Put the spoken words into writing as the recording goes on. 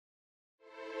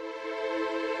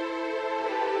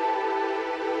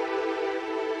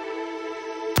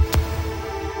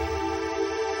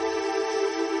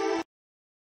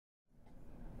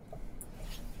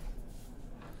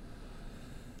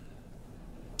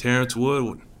Terrence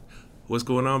Wood, what's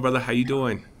going on, brother? How you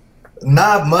doing?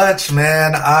 Not much,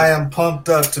 man. I am pumped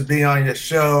up to be on your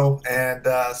show and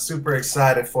super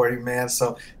excited for you, man.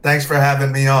 So thanks for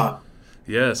having me on.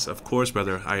 Yes, of course,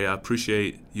 brother. I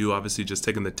appreciate you obviously just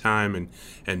taking the time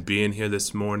and being here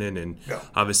this morning. And Yeah.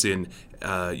 obviously,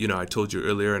 I told you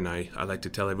earlier, and I like to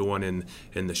tell everyone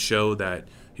in the show that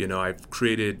I've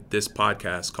created this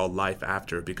podcast called Life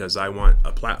After because I want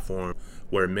a platform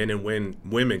where men and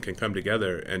women can come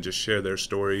together and just share their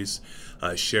stories,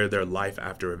 share their life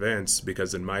after events.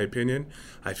 Because in my opinion,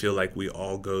 I feel like we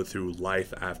all go through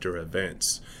life after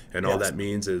events, and all Yes. that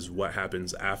means is what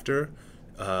happens after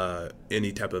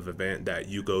any type of event that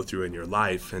you go through in your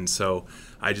life. And so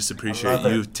I just I appreciate love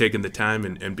it. you taking the time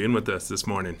and being with us this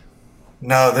morning.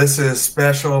 No, this is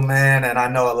special, man. And I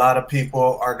know a lot of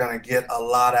people are going to get a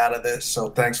lot out of this. So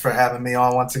thanks for having me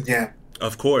on once again.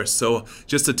 Of course. So,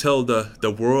 just to tell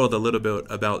the world a little bit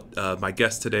about my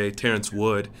guest today, Terrence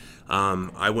Wood.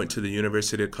 I went to the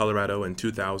University of Colorado in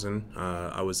 2000.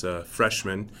 I was a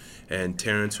freshman, and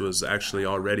Terrence was actually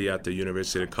already at the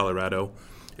University of Colorado.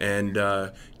 And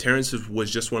Terrence was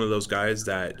just one of those guys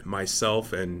that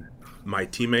myself and my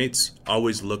teammates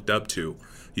always looked up to.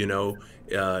 You know,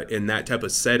 in that type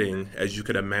of setting, as you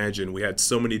could imagine, we had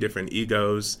so many different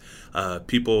egos,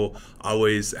 people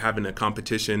always having a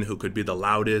competition who could be the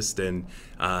loudest, and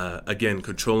again,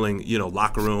 controlling,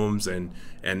 locker rooms and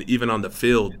even on the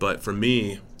field. But for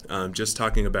me, just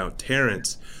talking about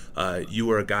Terrence, you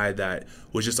were a guy that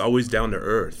was just always down to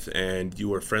earth, and you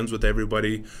were friends with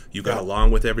everybody. You got Yeah.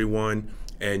 along with everyone,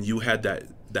 and you had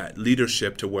that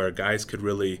leadership to where guys could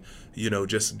really,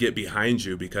 just get behind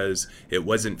you because it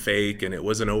wasn't fake and it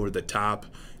wasn't over the top.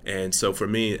 And so for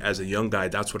me, as a young guy,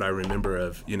 that's what I remember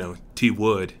of, T.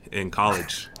 Wood in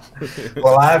college.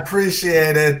 Well, I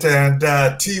appreciate it.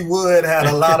 And T. Wood had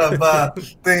a lot of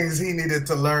things he needed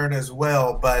to learn as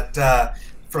well. But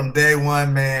from day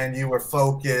one, man, you were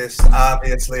focused,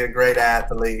 obviously a great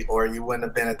athlete, or you wouldn't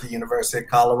have been at the University of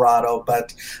Colorado.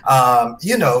 But,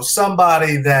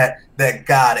 somebody that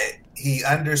got it. He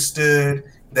understood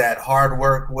that hard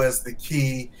work was the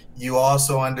key. You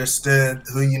also understood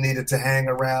who you needed to hang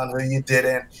around, who you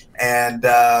didn't. And,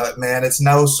 man, it's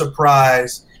no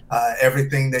surprise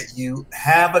everything that you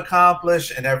have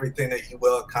accomplished and everything that you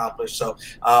will accomplish. So,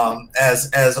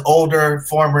 as older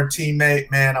former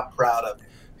teammate, man, I'm proud of you.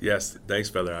 Yes, thanks,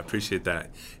 brother. I appreciate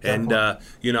that. And,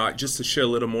 Definitely. just to share a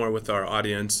little more with our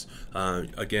audience,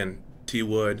 again, T.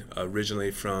 Wood,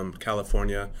 originally from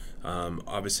California,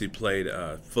 obviously played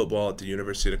football at the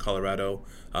University of Colorado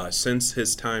since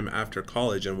his time after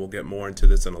college, and we'll get more into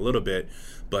this in a little bit.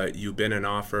 But you've been an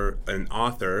author.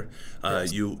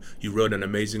 Yes. You wrote an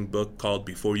amazing book called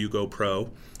Before You Go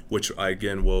Pro, which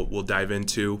again we'll dive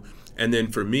into. And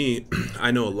then for me,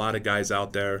 I know a lot of guys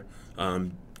out there,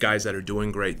 guys that are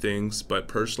doing great things, but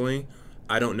personally,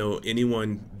 I don't know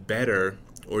anyone better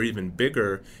or even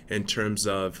bigger in terms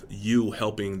of you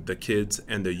helping the kids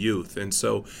and the youth. And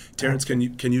so, Terrence, can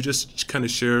you just kind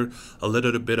of share a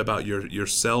little bit about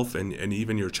yourself and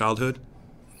even your childhood?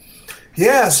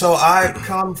 Yeah, so I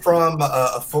come from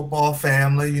a football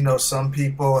family. Some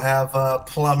people have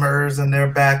plumbers in their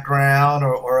background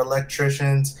or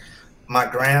electricians. My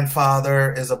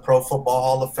grandfather is a Pro Football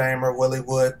Hall of Famer. Willie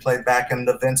Wood played back in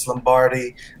the Vince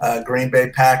Lombardi, Green Bay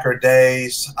Packer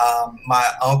days. My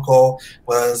uncle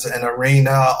was an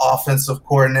arena offensive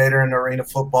coordinator in the Arena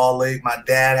Football League. My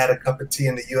dad had a cup of tea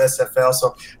in the USFL.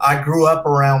 So I grew up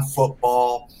around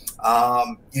football.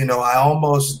 I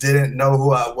almost didn't know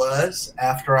who I was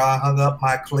after I hung up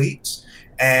my cleats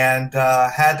and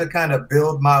had to kind of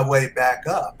build my way back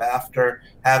up after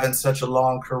having such a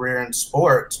long career in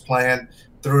sports, playing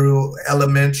through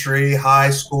elementary, high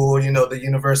school, the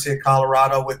University of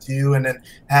Colorado with you, and then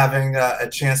having a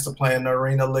chance to play in the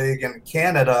Arena League in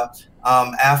Canada.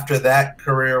 After that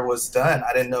career was done,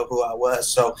 I didn't know who I was.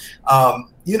 So,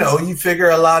 you figure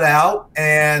a lot out.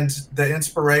 And the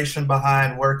inspiration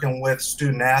behind working with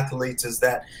student athletes is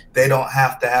that they don't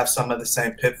have to have some of the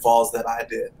same pitfalls that I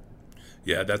did.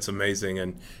 Yeah, that's amazing,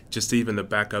 and just even to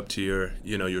back up to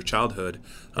your childhood,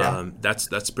 Yeah.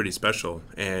 that's pretty special.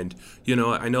 And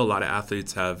I know a lot of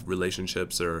athletes have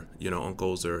relationships or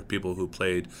uncles or people who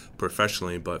played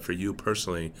professionally, but for you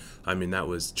personally, I mean that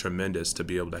was tremendous to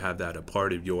be able to have that a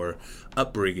part of your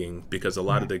upbringing. Because a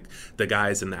lot of the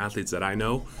guys and the athletes that I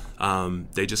know,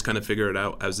 they just kind of figure it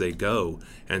out as they go,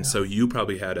 and so you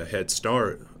probably had a head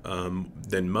start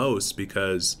than most,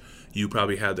 because you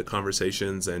probably had the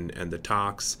conversations and the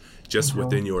talks just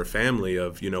within your family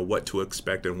of, what to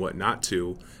expect and what not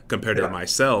to, compared to Yeah.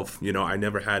 myself. I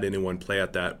never had anyone play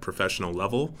at that professional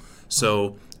level.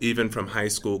 So even from high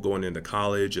school going into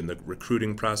college and the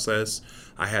recruiting process,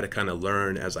 I had to kind of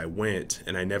learn as I went.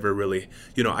 And I never really,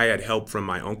 I had help from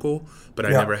my uncle, but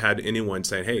I Yeah. never had anyone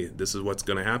saying, hey, this is what's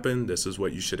going to happen. This is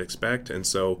what you should expect. And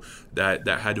so that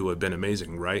had to have been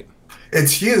amazing, right?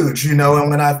 It's huge, and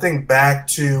when I think back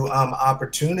to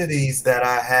opportunities that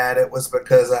I had, it was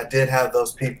because I did have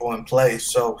those people in place.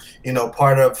 So,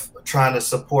 part of trying to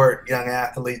support young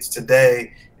athletes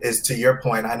today is, to your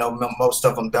point, I know most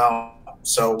of them don't.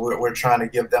 So we're trying to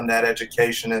give them that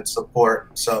education and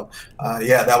support. So,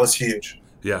 yeah, that was huge.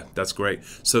 Yeah, that's great.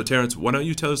 So, Terrence, why don't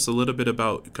you tell us a little bit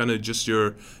about kind of just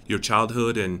your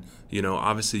childhood, and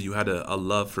obviously you had a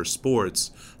love for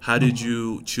sports. How did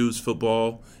you choose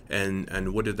football,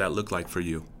 and what did that look like for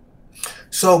you?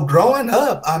 So growing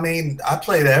up, I mean, I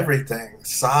played everything: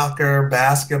 soccer,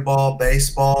 basketball,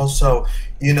 baseball. So,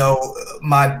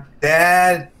 my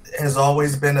dad has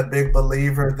always been a big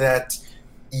believer that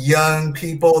young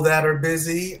people that are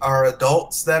busy are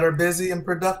adults that are busy and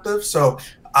productive. So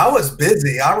I was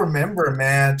busy. I remember,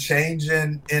 man,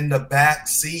 changing in the back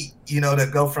seat, to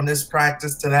go from this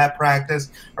practice to that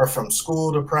practice, or from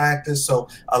school to practice. So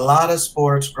a lot of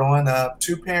sports growing up,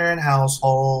 two-parent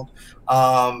household,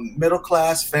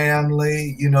 middle-class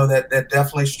family, that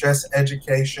definitely stress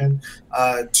education,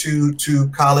 to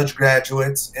college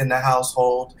graduates in the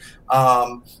household.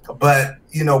 But,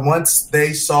 once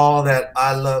they saw that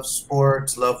I love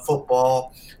sports, love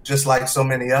football, just like so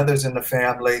many others in the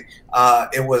family,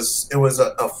 it was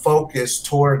a focus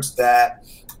towards that.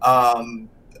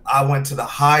 I went to the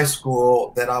high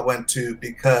school that I went to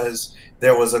because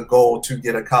there was a goal to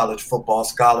get a college football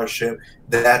scholarship.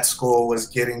 That school was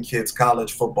getting kids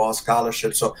college football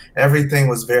scholarships. So everything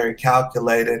was very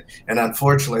calculated. And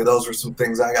unfortunately, those were some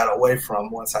things I got away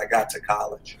from once I got to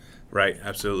college. Right,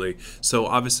 absolutely. So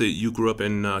obviously you grew up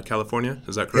in California,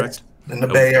 is that correct? Yes, in the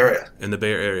Bay Area. In the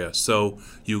Bay Area. So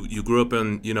you grew up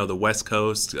in the West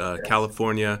Coast, Yes.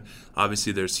 California.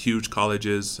 Obviously, there's huge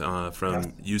colleges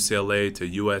from UCLA to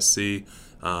USC.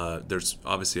 There's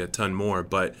obviously a ton more.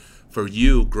 But for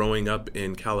you, growing up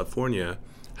in California,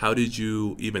 how did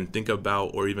you even think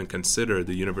about or even consider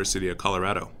the University of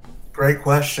Colorado? Great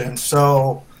question.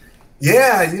 So,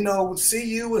 yeah,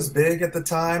 CU was big at the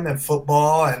time in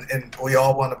football, and we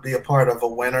all want to be a part of a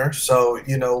winner. So,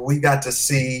 we got to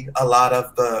see a lot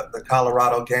of the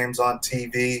Colorado games on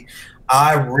TV.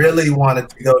 I really wanted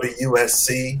to go to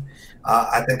USC.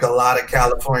 I think a lot of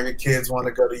California kids want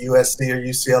to go to USC or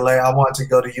UCLA. I wanted to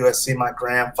go to USC. My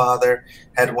grandfather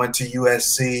had went to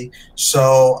USC.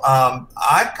 So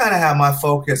I kind of had my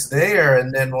focus there.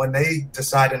 And then when they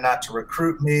decided not to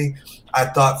recruit me, I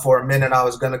thought for a minute I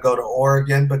was going to go to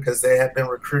Oregon because they had been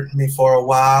recruiting me for a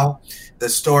while. The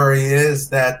story is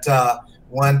that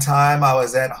one time I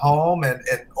was at home and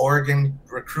an Oregon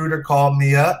recruiter called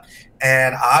me up.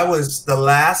 And the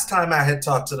last time I had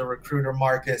talked to the recruiter,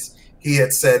 Marcus, he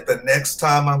had said, the next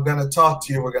time I'm going to talk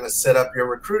to you, we're going to set up your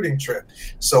recruiting trip.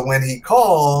 So when he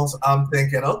calls, I'm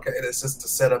thinking, okay, this is to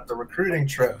set up the recruiting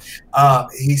trip.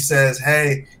 He says,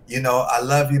 hey, I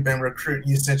love you, been recruiting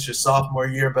you since your sophomore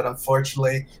year, but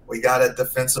unfortunately, we got a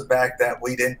defensive back that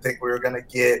we didn't think we were going to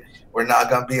get. We're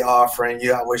not going to be offering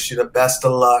you. I wish you the best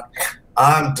of luck.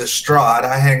 I'm distraught.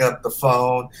 I hang up the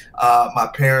phone. My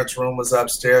parents' room was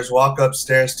upstairs. Walk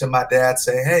upstairs to my dad,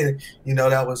 say, hey,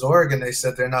 that was Oregon. They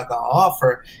said they're not going to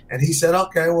offer. And he said,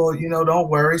 okay, well, don't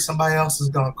worry. Somebody else is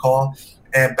going to call.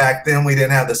 And back then we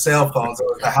didn't have the cell phones. It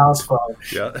was the house phone.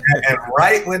 Yeah. And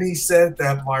right when he said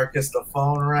that, Marcus, the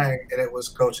phone rang, and it was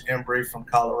Coach Embry from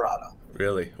Colorado.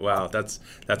 Really? Wow, that's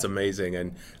amazing.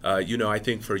 And I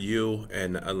think for you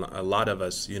and a lot of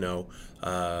us,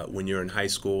 when you're in high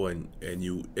school and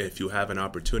if you have an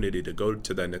opportunity to go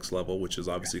to that next level, which is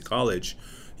obviously college,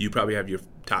 you probably have your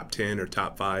top 10 or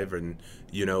top 5, and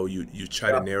you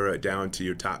try to narrow it down to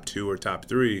your top 2 or top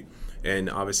 3.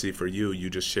 And obviously for you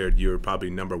just shared you're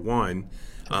probably number 1.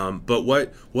 But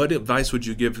what advice would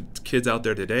you give kids out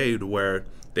there today to where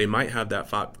they might have that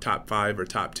top 5 or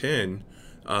top 10?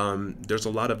 There's a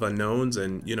lot of unknowns,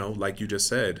 and like you just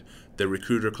said, the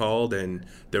recruiter called and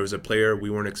there was a player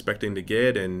we weren't expecting to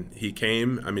get, and he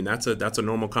came. I mean, that's a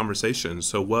normal conversation.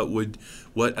 So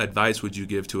what advice would you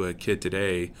give to a kid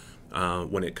today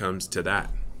when it comes to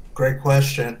that? Great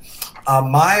question.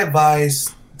 My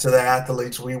advice to the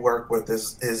athletes we work with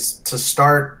is to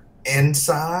start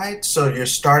inside. So you're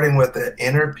starting with the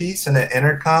inner peace and the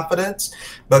inner confidence,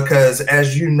 because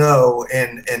as you know,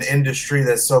 in an industry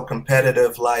that's so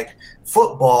competitive like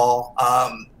football,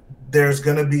 there's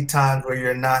going to be times where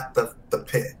you're not the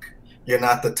pick. You're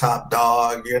not the top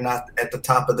dog. You're not at the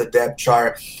top of the depth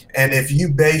chart. And if you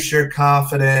base your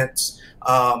confidence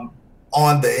on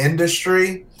the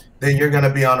industry, then you're going to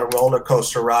be on a roller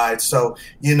coaster ride. So,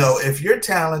 if you're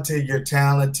talented,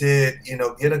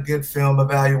 get a good film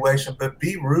evaluation, but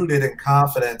be rooted in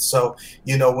confidence. So,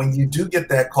 when you do get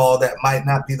that call that might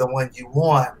not be the one you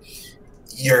want,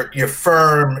 you're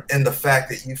firm in the fact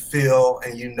that you feel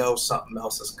and something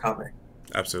else is coming.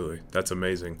 Absolutely. That's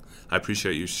amazing. I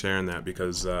appreciate you sharing that,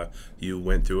 because you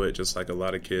went through it just like a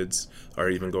lot of kids are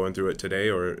even going through it today,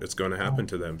 or it's going to happen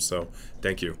to them. So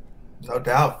thank you. No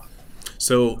doubt.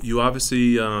 So you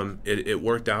obviously, it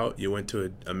worked out. You went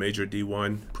to a major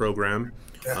D1 program.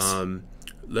 Yes.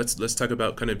 Let's talk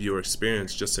about kind of your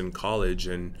experience just in college,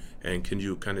 and can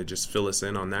you kind of just fill us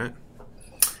in on that?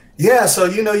 Yeah, so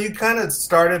you kind of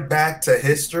started back to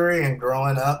history and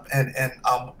growing up, and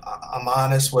I'm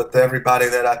honest with everybody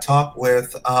that I talk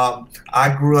with.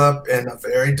 I grew up in a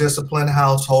very disciplined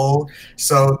household,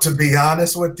 so to be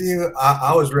honest with you,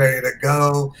 I was ready to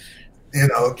go,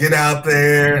 get out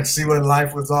there and see what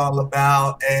life was all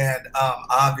about. And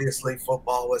obviously,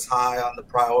 football was high on the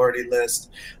priority list,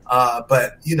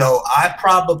 but I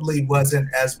probably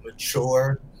wasn't as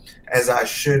mature as I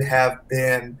should have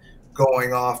been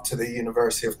going off to the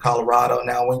University of Colorado.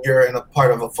 Now, when you're in a part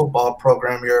of a football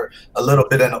program, you're a little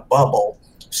bit in a bubble.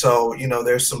 So,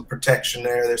 there's some protection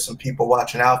there. There's some people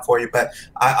watching out for you. But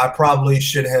I probably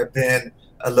should have been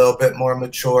a little bit more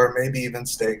mature, maybe even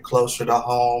stay closer to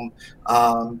home,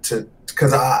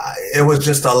 because it was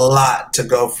just a lot to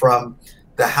go from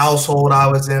the household I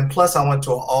was in. Plus, I went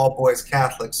to an all-boys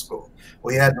Catholic school.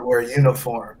 We had to wear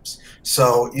uniforms.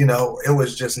 So, it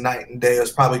was just night and day. It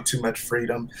was probably too much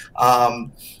freedom.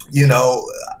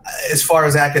 As far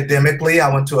as academically,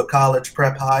 I went to a college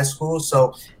prep high school.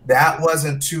 So that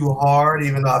wasn't too hard,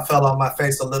 even though I fell on my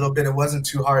face a little bit. It wasn't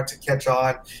too hard to catch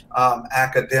on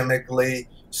academically.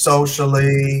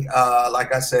 Socially,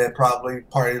 like I said, probably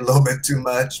partied a little bit too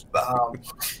much,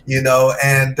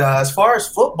 and as far as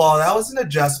football, that was an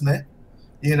adjustment.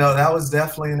 That was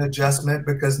definitely an adjustment,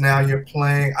 because now you're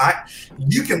playing.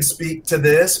 You can speak to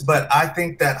this, but I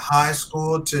think that high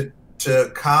school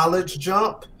to college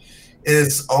jump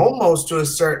is almost to a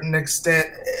certain extent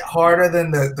harder than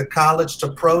the college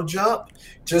to pro jump,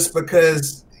 just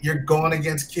because you're going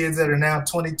against kids that are now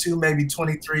 22, maybe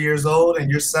 23 years old, and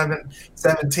you're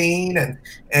 17,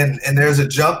 and there's a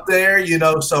jump there,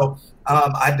 So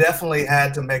I definitely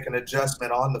had to make an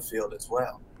adjustment on the field as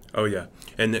well. Oh yeah,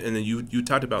 and then you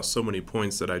talked about so many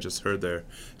points that I just heard there,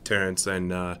 Terrence,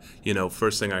 and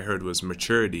first thing I heard was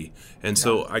maturity, and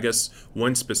so I guess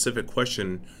one specific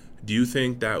question: do you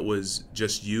think that was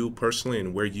just you personally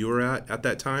and where you were at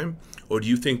that time, or do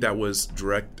you think that was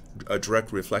a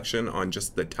direct reflection on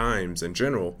just the times in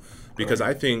general? Because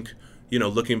I think,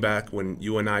 looking back when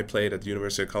you and I played at the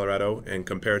University of Colorado and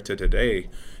compared to today,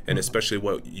 and especially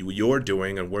what you're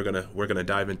doing, and we're gonna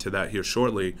dive into that here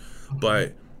shortly,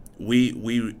 but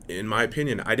we in my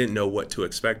opinion, I didn't know what to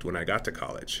expect when I got to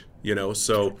college,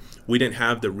 so we didn't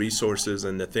have the resources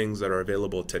and the things that are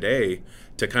available today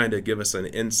to kind of give us an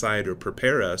insight or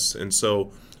prepare us. And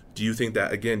so do you think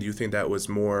that was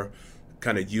more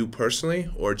kind of you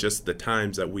personally, or just the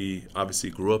times that we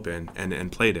obviously grew up in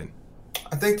and played in?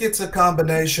 I think it's a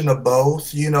combination of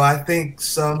both. I think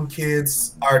some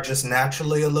kids are just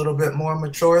naturally a little bit more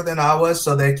mature than I was,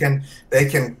 so they can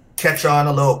catch on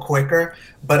a little quicker.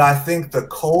 But I think the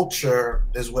culture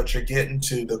is what you're getting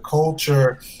to. The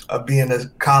culture of being a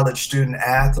college student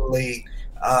athlete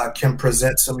can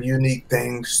present some unique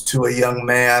things to a young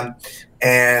man.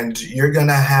 And you're going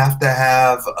to have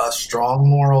a strong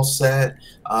moral set.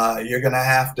 You're going to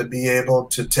have to be able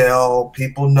to tell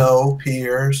people no,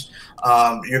 peers.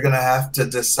 You're going to have to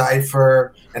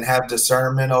decipher and have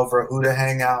discernment over who to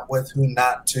hang out with, who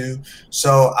not to.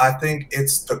 So I think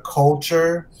it's the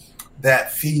culture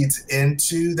that feeds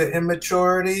into the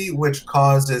immaturity, which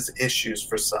causes issues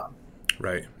for some.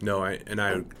 Right. No,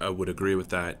 I would agree with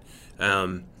that.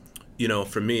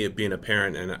 For me, being a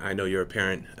parent, and I know you're a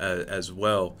parent as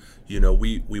well,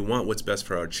 we want what's best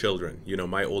for our children.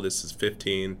 My oldest is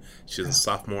 15. She's a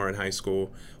sophomore in high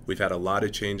school. We've had a lot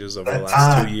of changes over the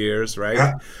last 2 years, right?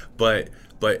 Yeah. But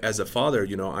as a father,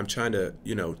 I'm trying to,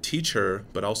 teach her,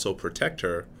 but also protect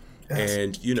her. Yes.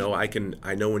 And,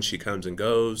 I know when she comes and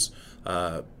goes.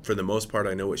 For the most part,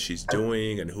 I know what she's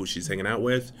doing and who she's hanging out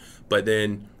with. But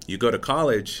then you go to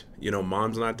college,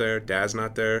 mom's not there, dad's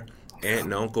not there, aunt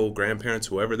and uncle, grandparents,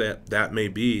 whoever that may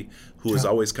be, who is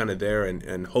always kind of there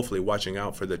and hopefully watching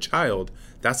out for the child,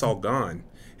 that's all gone.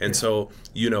 And so,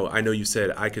 I know you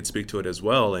said I could speak to it as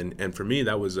well. And for me,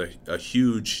 that was a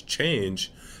huge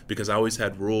change because I always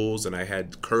had rules and I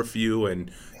had curfew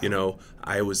and,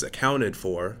 I was accounted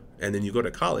for. And then you go to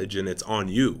college and it's on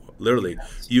you, literally.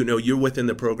 You're within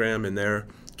the program and they're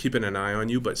keeping an eye on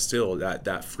you, but still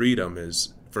that freedom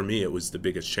is, for me, it was the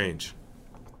biggest change.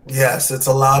 Yes, it's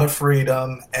a lot of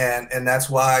freedom, and that's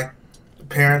why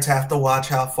parents have to watch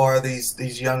how far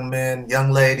these young men,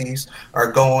 young ladies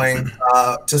are going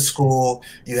to school.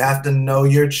 You have to know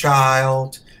your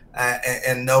child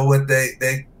and know what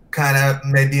they kind of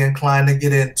may be inclined to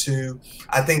get into.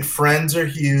 I think friends are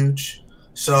huge.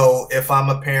 So if I'm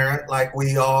a parent like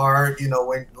we are,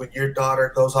 when your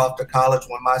daughter goes off to college,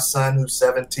 when my son who's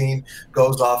 17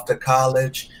 goes off to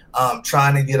college,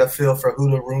 trying to get a feel for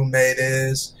who the roommate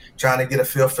is, trying to get a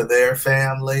feel for their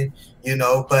family,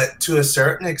 but to a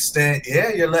certain extent,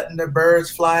 you're letting the birds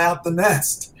fly out the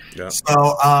nest. Yeah.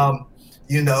 So,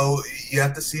 you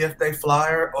have to see if they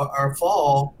fly or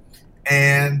fall.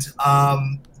 And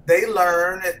they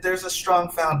learn if there's a strong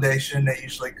foundation, they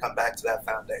usually come back to that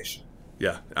foundation.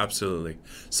 Yeah, absolutely.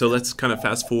 So let's kind of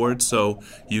fast forward. So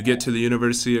you get to the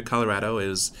University of Colorado. It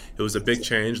was a big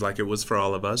change, like it was for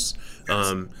all of us.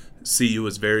 CU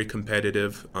was very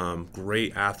competitive,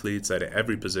 great athletes at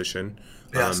every position,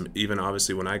 even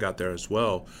obviously when I got there as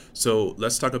well. So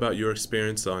let's talk about your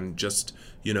experience on just,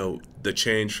 the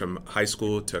change from high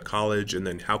school to college and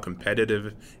then how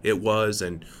competitive it was.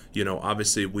 And,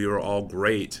 obviously we were all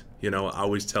great. I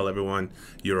always tell everyone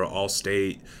you're all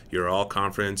state, you're all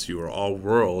conference, you are all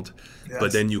world,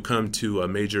 but then you come to a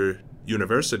major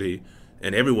university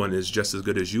and everyone is just as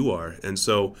good as you are. And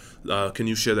so can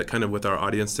you share that kind of with our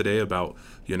audience today about,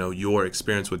 your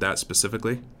experience with that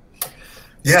specifically?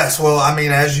 Yes. Well,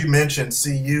 as you mentioned,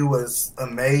 CU was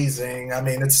amazing.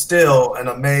 It's still an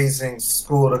amazing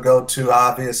school to go to,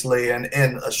 obviously, and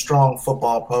in a strong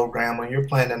football program. When you're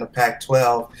playing in the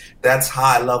Pac-12, that's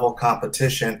high-level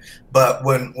competition. But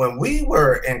when we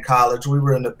were in college, we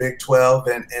were in the Big 12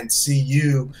 and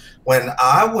CU. When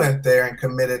I went there and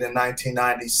committed in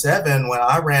 1997, when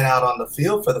I ran out on the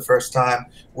field for the first time,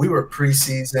 we were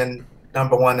preseason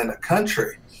 #1 in the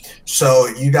country. So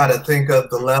you got to think of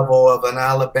the level of an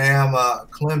Alabama,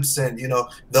 Clemson,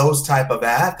 those type of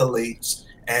athletes.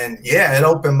 And it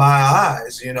opened my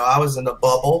eyes. I was in the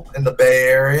bubble in the Bay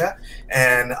Area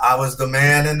and I was the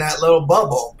man in that little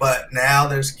bubble. But now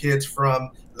there's kids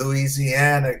from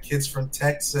Louisiana, kids from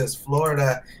Texas,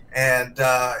 Florida, and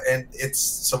it's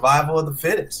survival of the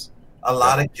fittest. A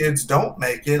lot of kids don't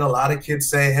make it. A lot of kids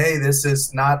say, hey, this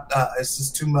is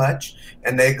too much.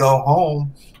 And they go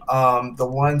home. The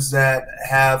ones that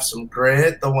have some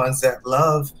grit, the ones that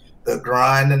love the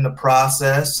grind and the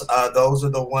process, those are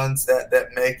the ones that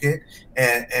make it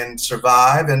and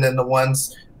survive. And then the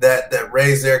ones that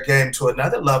raise their game to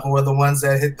another level are the ones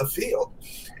that hit the field.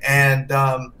 And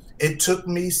it took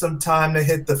me some time to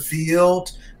hit the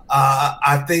field.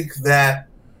 I think that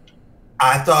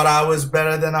I thought I was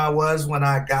better than I was when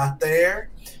I got there.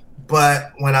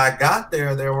 But when I got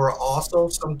there, there were also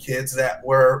some kids that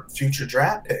were future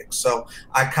draft picks. So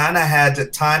I kind of had to,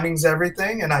 timing's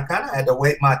everything, and I kind of had to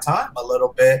wait my time a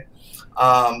little bit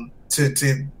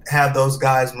to have those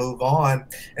guys move on.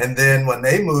 And then when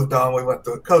they moved on, we went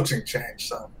through a coaching change.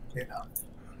 So,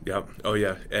 Yep. Oh,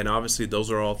 yeah. And obviously those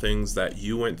are all things that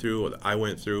you went through, or that I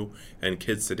went through, and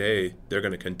kids today, they're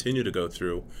going to continue to go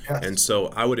through. Yes. And so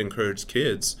I would encourage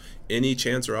kids, any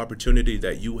chance or opportunity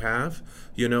that you have,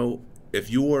 if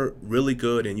you're really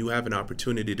good and you have an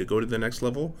opportunity to go to the next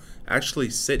level, actually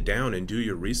sit down and do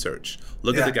your research.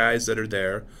 Look at the guys that are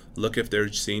there. Look if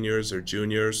they're seniors or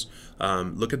juniors.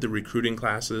 Look at the recruiting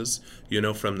classes,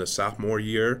 from the sophomore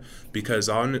year. Because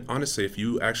honestly, if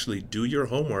you actually do your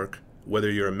homework,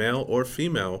 whether you're a male or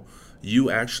female,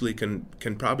 you actually can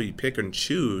probably pick and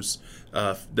choose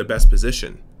the best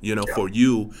position, for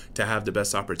you to have the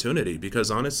best opportunity. Because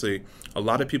honestly, a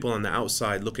lot of people on the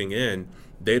outside looking in,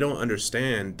 they don't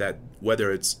understand that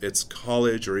whether it's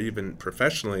college or even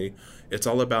professionally, it's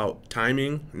all about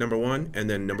timing, number one, and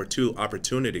then number two,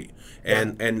 opportunity.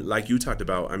 And like you talked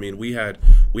about, we had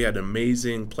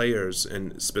amazing players,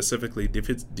 and specifically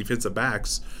defensive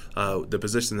backs, the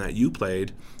position that you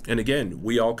played. And again,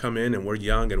 we all come in and we're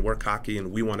young and we're cocky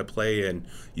and we want to play, and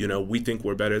we think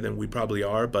we're better than we probably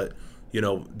are, but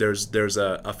there's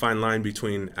a fine line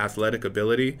between athletic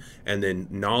ability and then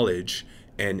knowledge.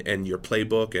 and your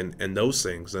playbook and those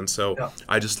things. And so Yeah.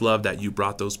 I just love that you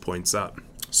brought those points up.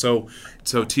 So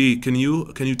T, can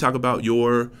you talk about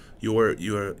your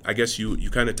I guess you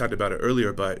kind of talked about it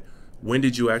earlier, but when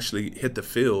did you actually hit the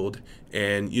field?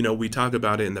 And we talk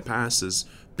about it in the past as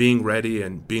being ready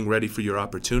and being ready for your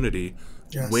opportunity.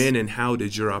 Yes. When and how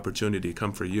did your opportunity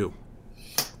come for you?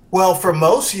 Well, for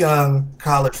most young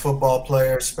college football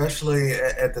players, especially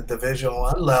at the Division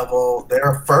I level,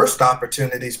 their first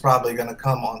opportunity is probably going to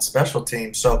come on special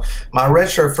teams. So my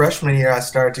redshirt freshman year, I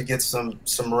started to get some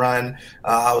run.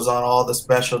 I was on all the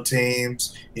special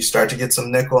teams. You start to get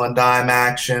some nickel and dime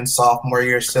action. Sophomore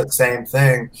year, same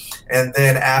thing. And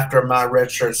then after my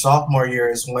redshirt sophomore year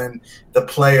is when the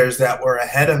players that were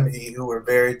ahead of me, who were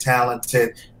very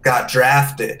talented, got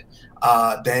drafted.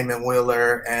 Damon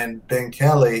Wheeler and Ben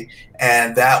Kelly,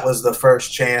 and that was the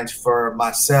first chance for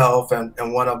myself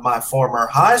and one of my former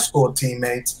high school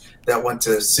teammates that went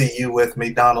to CU with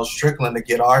me, Donald Strickland, to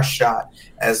get our shot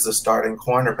as the starting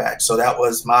cornerback. So that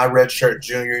was my redshirt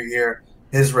junior year,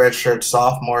 his redshirt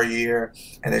sophomore year,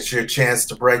 and it's your chance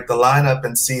to break the lineup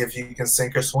and see if you can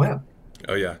sink or swim.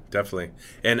 Oh yeah, definitely.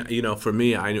 And for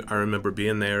me, I remember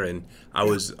being there, and I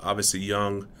was obviously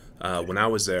young when I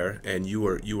was there, and you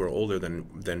were older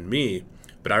than me.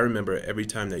 But I remember every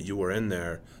time that you were in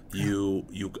there,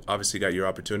 you obviously got your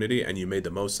opportunity and you made the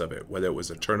most of it, whether it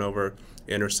was a turnover,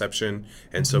 interception.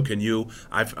 And so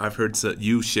I've heard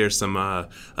you share some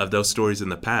of those stories in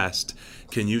the past.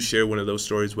 Can you share one of those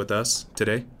stories with us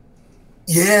today?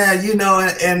 Yeah,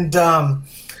 and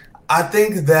I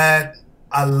think that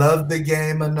I love the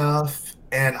game enough,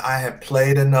 and I have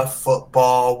played enough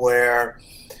football where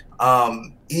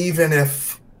even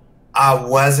if I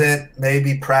wasn't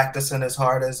maybe practicing as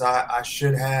hard as I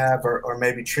should have, or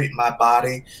maybe treating my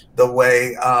body the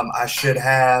way I should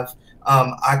have,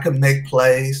 I could make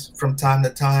plays from time to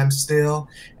time still.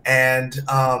 And,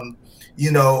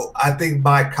 I think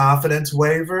my confidence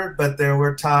wavered, but there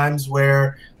were times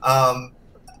where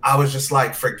I was just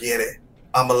like, forget it.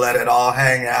 I'm going to let it all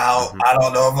hang out. Mm-hmm. I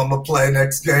don't know if I'm going to play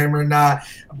next game or not,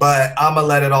 but I'm going to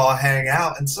let it all hang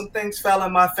out. And some things fell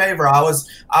in my favor. I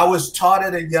was taught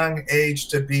at a young age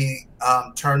to be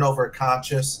turnover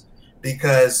conscious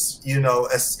because,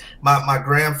 as my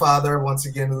grandfather, once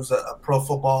again, who's a Pro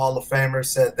Football Hall of Famer,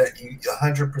 said that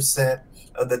 100%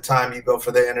 of the time you go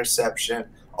for the interception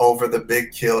over the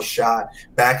big kill shot.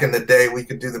 Back in the day, we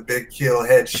could do the big kill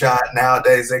head shot.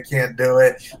 Nowadays, they can't do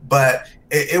it. But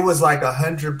it was like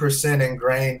 100%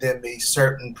 ingrained in me,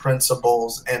 certain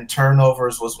principles, and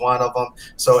turnovers was one of them.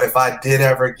 So if I did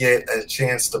ever get a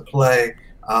chance to play,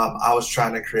 I was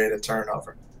trying to create a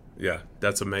turnover. Yeah,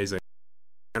 that's amazing.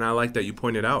 And I like that you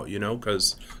pointed out,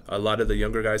 because a lot of the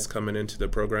younger guys coming into the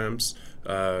programs,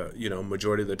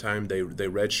 majority of the time they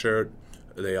redshirt.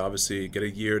 They obviously get a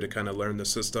year to kind of learn the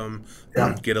system,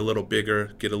 get a little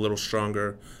bigger, get a little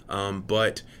stronger.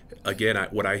 But again,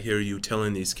 what I hear you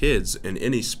telling these kids in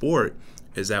any sport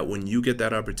is that when you get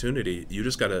that opportunity, you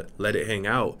just got to let it hang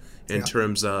out in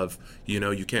terms of,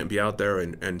 you can't be out there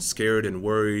and scared and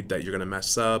worried that you're going to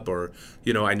mess up, or,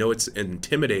 I know it's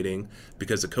intimidating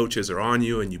because the coaches are on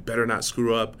you and you better not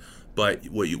screw up. But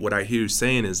what I hear you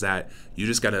saying is that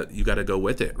you gotta go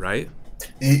with it, right?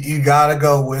 You got to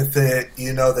go with it.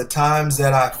 The times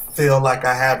that I feel like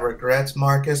I have regrets,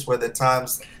 Marcus, were the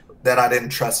times that I didn't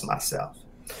trust myself.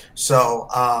 So,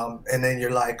 and then you're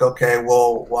like, okay,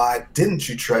 well, why didn't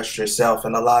you trust yourself?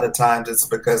 And a lot of times it's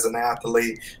because an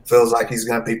athlete feels like he's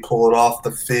going to be pulled off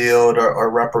the field or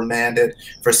reprimanded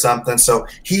for something. So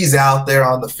he's out there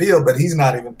on the field, but he's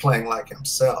not even playing like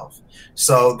himself.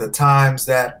 So the times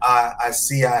that I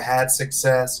see I had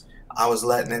success, I was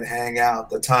letting it hang out.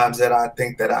 The times that I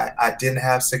think that I didn't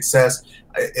have success,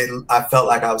 I felt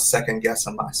like I was second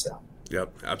guessing myself.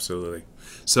 Yep, absolutely.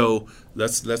 So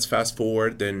let's fast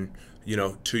forward then,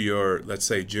 to your, let's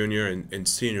say, junior and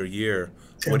senior year.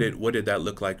 What did that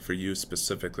look like for you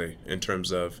specifically in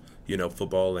terms of,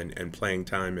 football and playing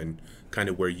time and kind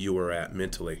of where you were at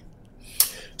mentally?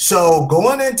 So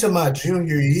going into my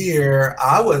junior year,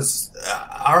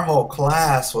 our whole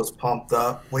class was pumped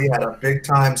up. We had a big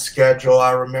time schedule.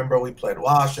 I remember we played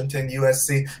Washington,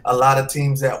 USC, a lot of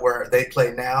teams that they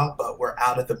play now, but were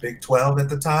out of the Big 12 at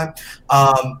the time.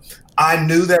 I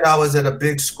knew that I was at a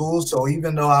big school, so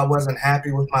even though I wasn't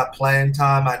happy with my playing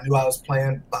time, I knew I was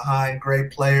playing behind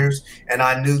great players, and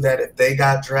I knew that if they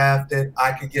got drafted,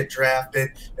 I could get drafted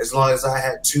as long as I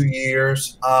had 2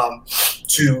 years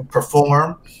to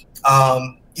perform.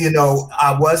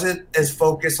 I wasn't as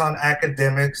focused on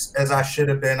academics as I should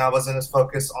have been. I wasn't as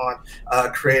focused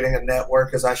on creating a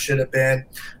network as I should have been.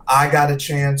 I got a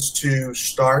chance to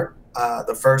start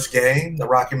the first game, the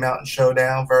Rocky Mountain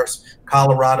Showdown versus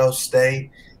Colorado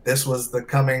State. This was the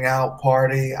coming out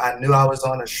party. I knew I was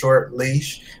on a short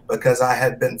leash because I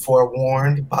had been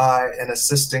forewarned by an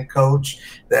assistant coach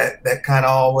that kind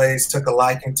of always took a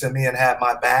liking to me and had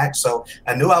my back. So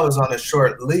I knew I was on a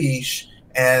short leash,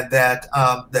 and that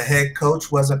the head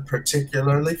coach wasn't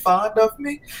particularly fond of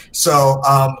me. So,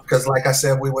 because like I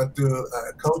said, we went through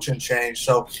a coaching change.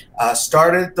 So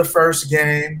started the first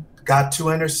game, got 2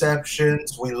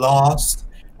 interceptions. We lost,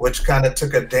 which kind of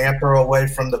took a damper away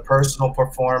from the personal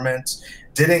performance.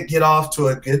 Didn't get off to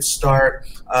a good start.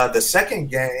 The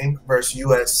second game versus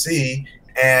USC,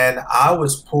 and I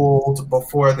was pulled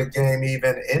before the game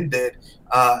even ended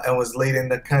and was leading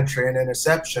the country in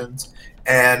interceptions.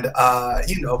 And,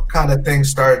 kind of things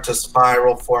started to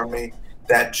spiral for me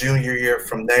that junior year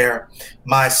from there.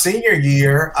 My senior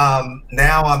year,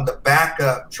 now I'm the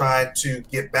backup trying to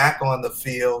get back on the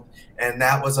field, and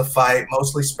that was a fight,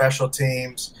 mostly special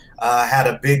teams. Had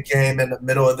a big game in the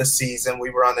middle of the season.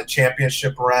 We were on the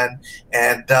championship run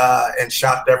and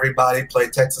shocked everybody.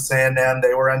 Played Texas A&M.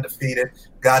 They were undefeated.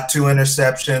 Got 2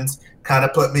 interceptions, kind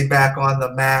of put me back on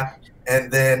the map,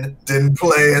 and then didn't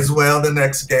play as well the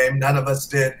next game. None of us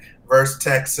did. Versus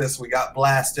Texas, we got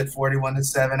blasted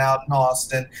 41-7 out in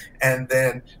Austin, and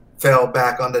then fell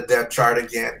back on the depth chart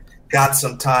again. Got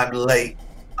some time late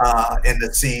in the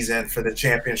season for the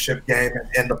championship game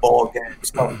and the bowl game.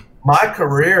 So my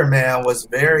career, man, was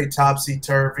very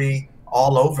topsy-turvy,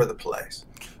 all over the place.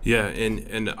 Yeah,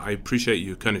 and I appreciate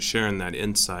you kind of sharing that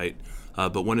insight.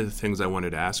 But one of the things I wanted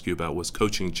to ask you about was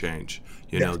coaching change.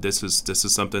 You know, this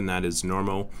is something that is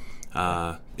normal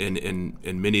in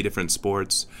many different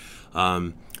sports.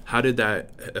 How did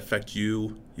that affect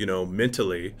you,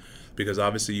 mentally? Because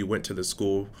obviously you went to the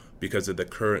school because of the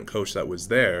current coach that was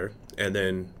there, and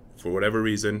then for whatever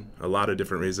reason, a lot of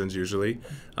different reasons usually,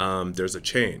 there's a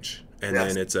change. And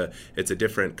then it's a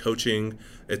different coaching.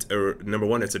 Number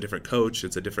one, it's a different coach.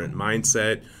 It's a different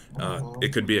mindset.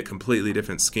 It could be a completely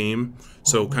different scheme.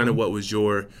 So kind of what was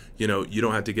your, you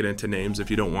don't have to get into names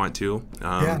if you don't want to,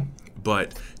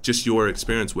 but just your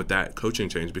experience with that coaching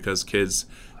change, because kids,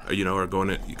 are going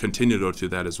to continue to go through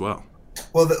that as well.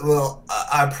 Well,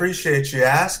 I appreciate you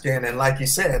asking. And like you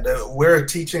said, we're a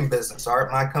teaching business.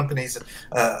 My company's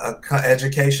a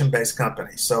education-based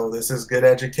company, so this is good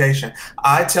education.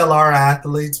 I tell our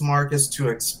athletes, Marcus, to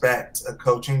expect a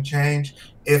coaching change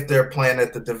if they're playing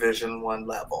at the Division I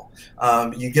level.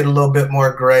 You get a little bit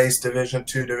more grace, Division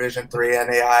II, Division III,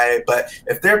 NAIA, but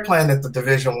if they're playing at the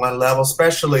Division I level,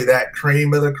 especially that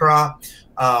cream of the crop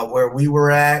where we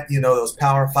were at, those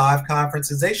Power 5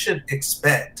 conferences, they should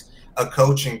expect a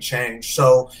coaching change.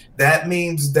 So that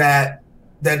means that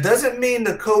doesn't mean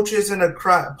the coach isn't a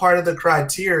part of the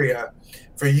criteria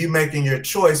for you making your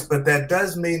choice, but that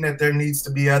does mean that there needs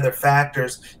to be other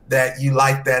factors that you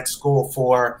like that school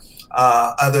for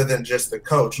other than just the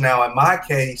coach. Now, in my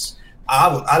case,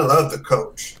 I love the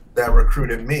coach that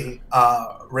recruited me,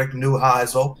 Rick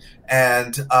Neuheisel,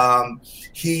 and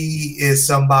he is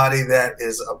somebody that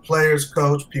is a player's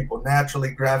coach. People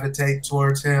naturally gravitate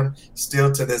towards him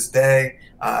still to this day.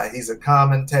 He's a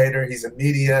commentator. He's a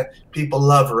media. People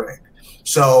love Rick.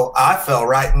 So I fell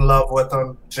right in love with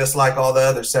him, just like all the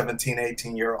other 17,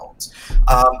 18-year-olds.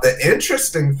 The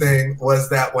interesting thing was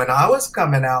that when I was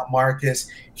coming out, Marcus,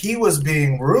 he was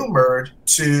being rumored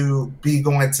to be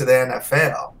going to the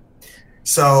NFL.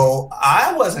 So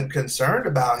I wasn't concerned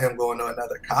about him going to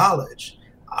another college.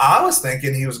 I was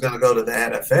thinking he was going to go to the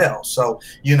NFL. So,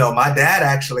 my dad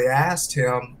actually asked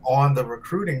him on the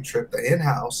recruiting trip, the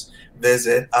in-house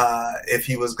visit, if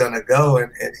he was going to go.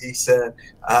 And he said,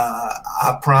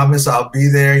 I promise I'll be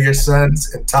there your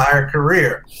son's entire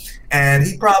career. And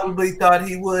he probably thought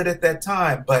he would at that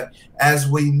time. But as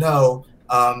we know,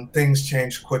 things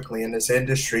change quickly in this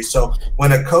industry. So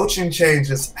when a coaching change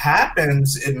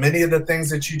happens, in many of the things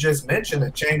that you just mentioned,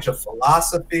 a change of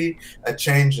philosophy, a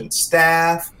change in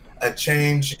staff, a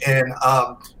change in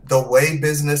the way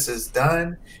business is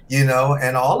done,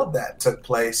 and all of that took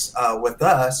place with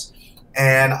us.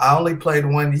 And I only played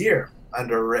 1 year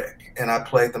under Rick, and I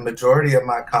played the majority of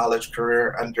my college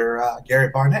career under Gary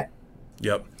Barnett.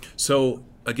 Yep. So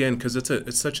again, because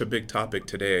it's such a big topic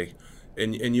today,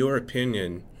 in your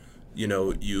opinion,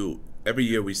 every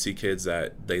year we see kids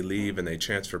that they leave and they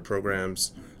transfer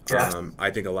programs. Yeah.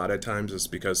 I think a lot of times it's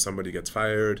because somebody gets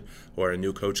fired or a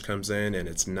new coach comes in and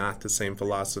it's not the same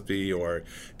philosophy, or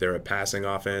they're a passing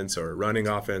offense or a running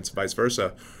offense, vice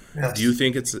versa. Yes. Do you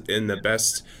think it's in the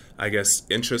best,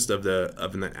 interest of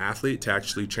an athlete to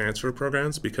actually transfer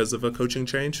programs because of a coaching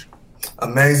change?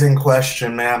 Amazing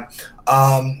question, man.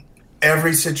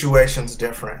 Every situation's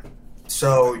different.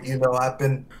 So, I've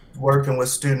been working with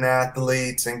student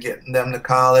athletes and getting them to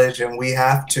college, and we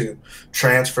have to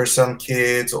transfer some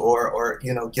kids or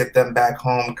get them back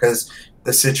home because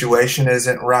the situation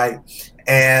isn't right.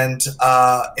 And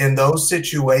in those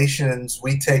situations,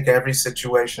 we take every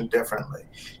situation differently.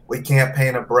 We can't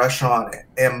paint a brush on it.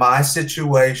 In my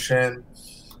situation,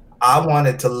 I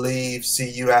wanted to leave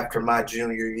CU after my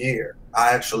junior year.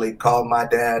 I actually called my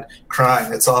dad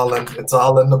crying. It's all in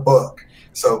the book.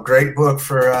 So great book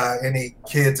for any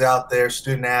kids out there,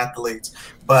 student athletes.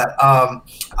 But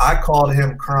I called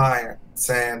him crying,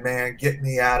 saying, "Man, get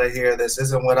me out of here. This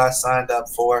isn't what I signed up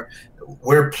for.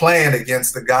 We're playing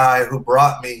against the guy who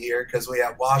brought me here because we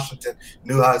had Washington.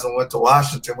 Neuheisel went to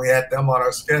Washington. We had them on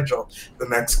our schedule the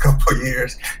next couple of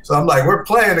years. So I'm like, we're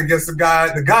playing against the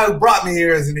guy. The guy who brought me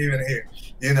here isn't even here,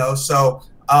 So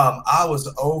I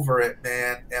was over it,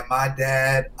 man. And my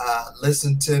dad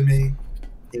listened to me.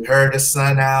 He heard his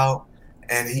son out,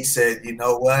 and he said, "You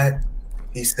know what?"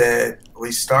 He said,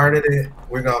 "We started it.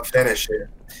 We're gonna finish it."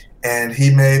 And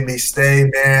he made me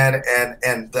stay, man.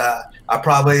 And I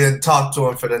probably didn't talk to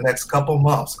him for the next couple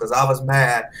months because I was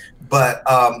mad. But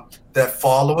the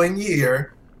following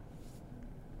year,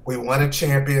 we won a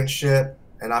championship,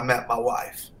 and I met my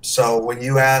wife. So when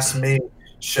you ask me,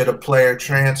 should a player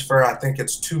transfer? I think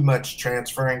it's too much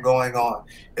transferring going on.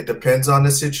 It depends on the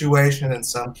situation. In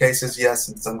some cases, yes.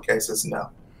 In some cases,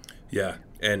 no. Yeah,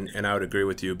 and I would agree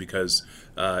with you because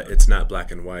it's not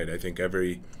black and white. I think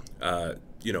every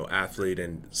athlete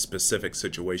and specific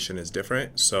situation is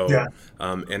different. So, Yeah.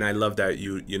 And I love that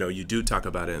you do talk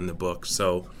about it in the book.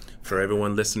 So, for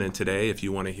everyone listening today, if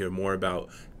you want to hear more about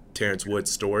Terrence Wood's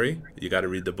story, you got to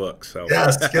read the book. So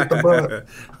Yes, get the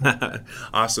book.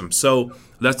 Awesome. So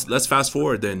let's fast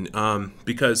forward then,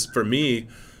 because for me,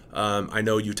 I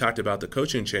know you talked about the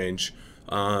coaching change,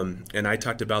 and I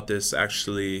talked about this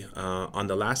actually on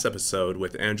the last episode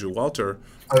with Andrew Walter.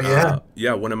 Oh, yeah.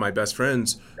 Yeah, one of my best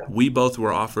friends. We both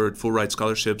were offered full ride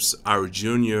scholarships our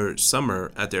junior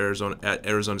summer at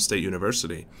Arizona State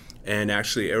University, and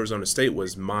actually Arizona State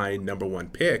was my number one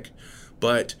pick,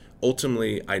 but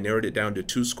ultimately, I narrowed it down to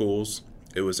two schools.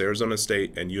 It was Arizona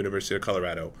State and University of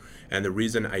Colorado. And the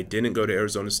reason I didn't go to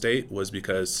Arizona State was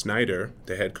because Snyder,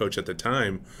 the head coach at the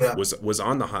time, was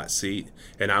on the hot seat,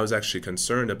 and I was actually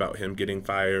concerned about him getting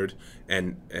fired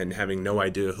and having no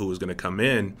idea who was going to come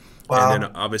in. Wow. And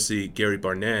then obviously Gary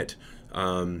Barnett,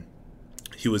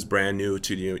 he was brand new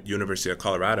to the University of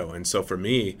Colorado. And so for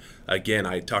me, again,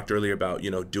 I talked earlier about,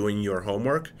 doing your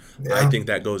homework. Yeah. I think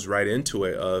that goes right into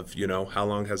it of, how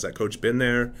long has that coach been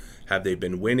there? Have they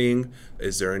been winning?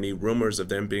 Is there any rumors of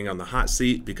them being on the hot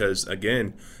seat? Because,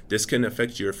 again, this can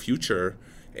affect your future.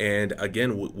 And,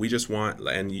 again, we just want,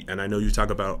 and I know you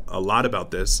talk about a lot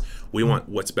about this, we want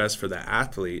what's best for the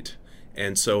athlete.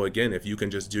 And so, again, if you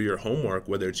can just do your homework,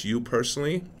 whether it's you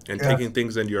personally and taking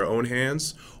things into your own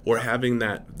hands or having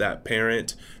that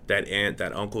parent, that aunt,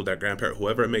 that uncle, that grandparent,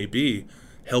 whoever it may be,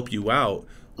 help you out,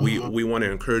 we want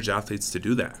to encourage athletes to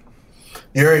do that.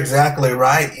 You're exactly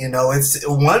right. It's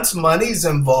once money's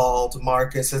involved,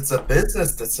 Marcus, it's a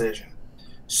business decision.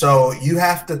 So you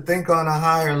have to think on a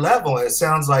higher level. It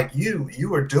sounds like you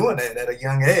were doing it at a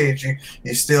young age.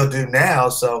 You still do now.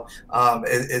 So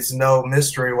it's no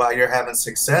mystery why you're having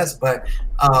success. But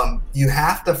you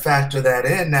have to factor that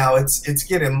in. Now it's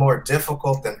getting more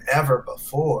difficult than ever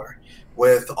before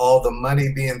with all the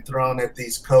money being thrown at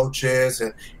these coaches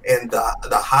and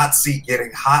the hot seat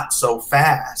getting hot so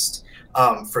fast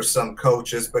for some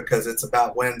coaches because it's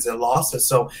about wins and losses.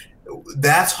 So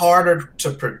that's harder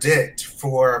to predict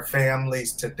for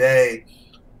families today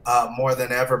more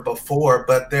than ever before.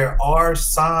 But there are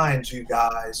signs, you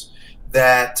guys,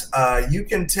 that you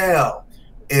can tell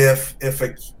if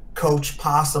a coach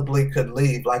possibly could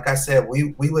leave. Like I said,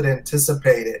 we would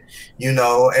anticipate it,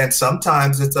 and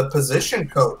sometimes it's a position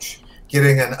coach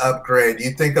getting an upgrade.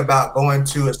 You think about going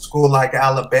to a school like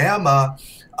Alabama,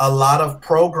 a lot of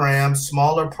programs,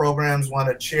 smaller programs, want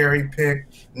to cherry pick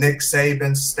Nick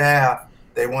Saban's staff.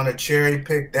 They want to cherry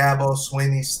pick Dabo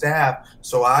Swinney's staff.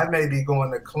 So I may be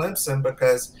going to Clemson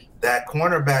because that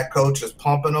cornerback coach is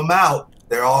pumping them out.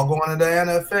 They're all going to the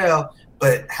NFL.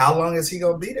 But how long is he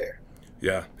going to be there?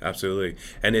 Yeah, absolutely.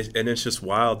 And it's just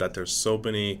wild that there's so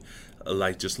many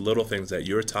like just little things that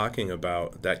you're talking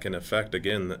about that can affect,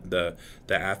 again, the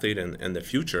athlete and the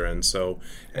future. And so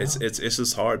it's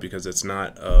just hard because it's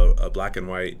not a black and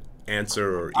white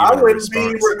answer or even I wouldn't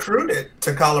response. be recruited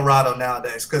to Colorado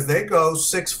nowadays because they go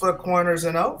 6-foot corners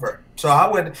and over. So I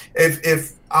would,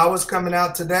 if I was coming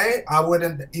out today, I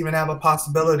wouldn't even have a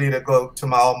possibility to go to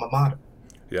my alma mater.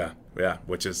 Yeah,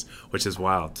 which is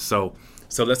wild. So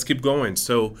So let's keep going.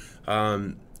 So,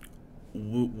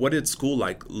 what did school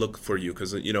like look for you?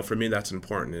 Because for me, that's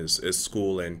important. Is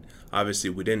school, and obviously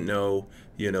we didn't know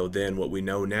then what we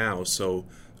know now. So,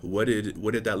 what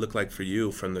did that look like for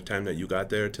you from the time that you got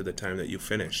there to the time that you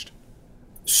finished?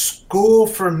 School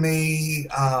for me,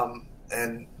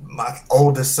 and my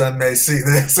oldest son may see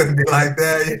this and be like,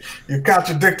 "That you're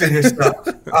contradicting yourself."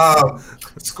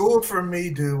 School for me,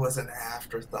 dude, was an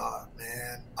afterthought,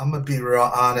 man. I'm gonna be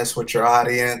real honest with your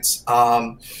audience.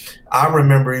 I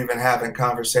remember even having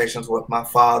conversations with my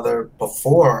father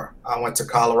before I went to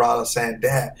Colorado, saying,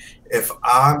 "Dad, if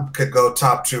I could go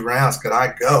top 2 rounds, could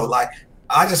I go?" Like,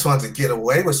 I just wanted to get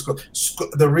away with school.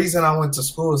 The reason I went to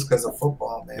school is because of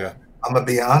football, man. Yeah. I'm gonna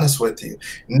be honest with you.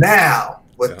 Now,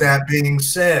 with Yeah. that being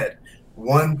said,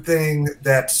 one thing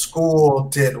that school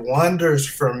did wonders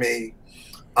for me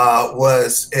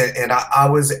was, and I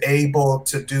was able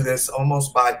to do this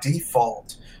almost by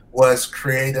default, was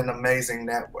create an amazing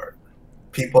network.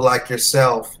 People like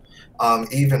yourself,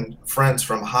 even friends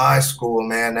from high school,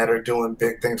 man, that are doing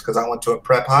big things because I went to a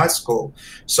prep high school.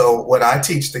 So what I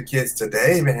teach the kids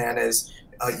today, man, is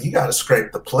you got to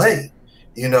scrape the plate.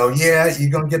 Yeah, you're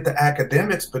going to get the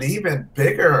academics, but even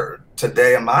bigger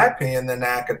today, in my opinion, than the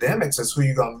academics is who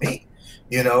you're going to meet.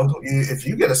 If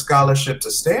you get a scholarship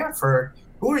to Stanford,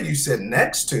 who are you sitting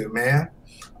next to, man?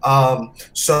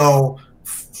 So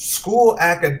school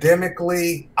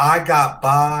academically, I got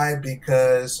by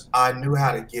because I knew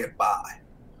how to get by.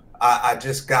 I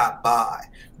just got by.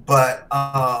 But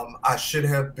I should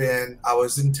have been, I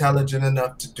was intelligent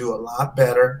enough to do a lot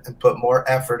better and put more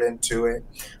effort into it.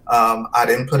 I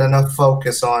didn't put enough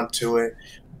focus onto it,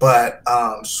 but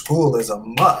school is a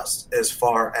must as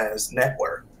far as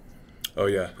network. Oh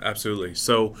yeah, absolutely.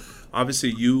 So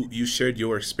obviously you shared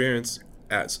your experience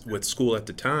with school at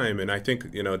the time, and I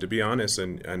think to be honest,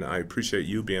 and I appreciate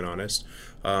you being honest.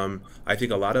 I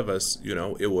think a lot of us,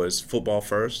 it was football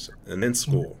first and then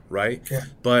school, right? Yeah.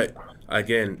 But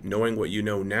again, knowing what you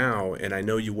know now, and I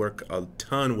know you work a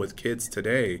ton with kids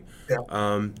today.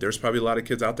 Yeah. There's probably a lot of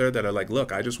kids out there that are like,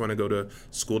 look, I just want to go to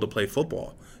school to play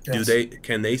football. Yes.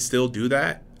 Can they still do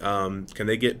that? Can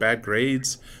they get bad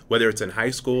grades, whether it's in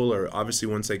high school or obviously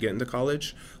once they get into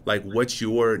college? Like, what's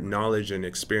your knowledge and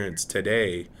experience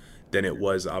today than it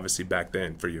was obviously back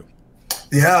then for you?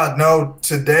 Yeah, no,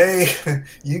 today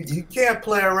you can't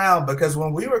play around because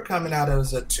when we were coming out, it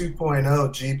was a 2.0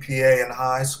 GPA in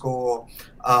high school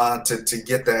to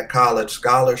get that college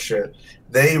scholarship.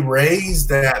 They raised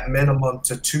that minimum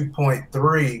to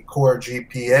 2.3 core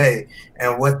GPA.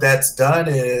 And what that's done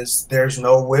is there's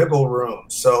no wiggle room.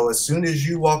 So as soon as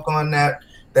you walk on that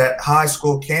high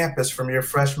school campus from your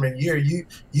freshman year,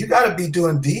 you got to be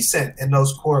doing decent in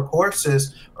those core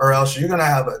courses, or else you're going to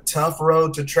have a tough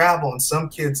road to travel. And some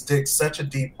kids dig such a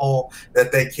deep hole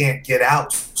that they can't get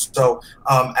out. So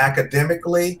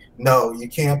academically, no, you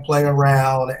can't play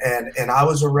around. And I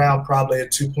was around probably a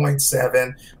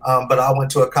 2.7, but I went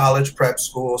to a college prep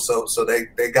school, so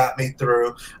they got me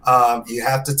through. You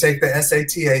have to take the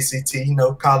SAT,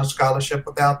 ACT, college scholarship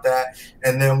without that.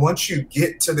 And then once you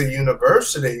get to the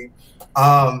university,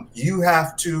 you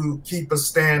have to keep a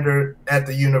standard at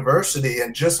the university.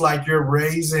 And just like you're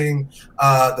raising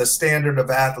the standard of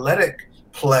athletic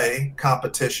play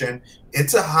competition,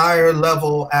 it's a higher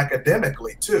level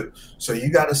academically too. So you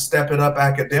got to step it up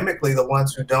academically. The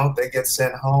ones who don't, they get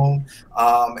sent home.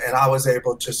 And I was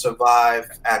able to survive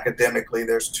academically.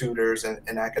 There's tutors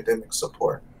and academic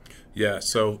support. Yeah.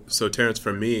 So Terrence,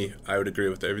 for me, I would agree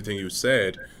with everything you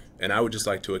said, and I would just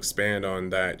like to expand on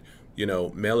that.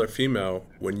 Male or female,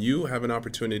 when you have an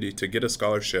opportunity to get a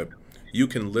scholarship, you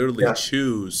can literally Yeah.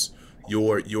 choose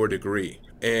your degree.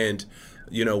 And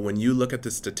when you look at the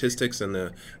statistics and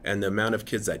the amount of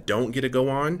kids that don't get to go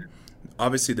on,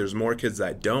 obviously there's more kids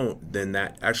that don't than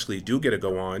that actually do get to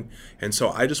go on. And so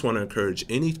I just want to encourage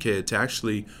any kid to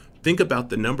actually think about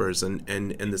the numbers and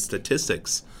the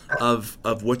statistics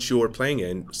of what you're playing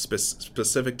in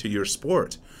specific to your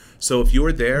sport. So if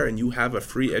you're there and you have a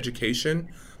free education,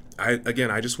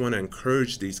 I just want to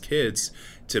encourage these kids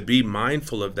to be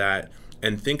mindful of that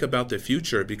and think about the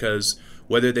future, because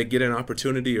whether they get an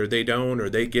opportunity or they don't, or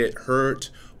they get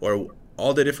hurt, or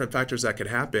all the different factors that could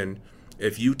happen,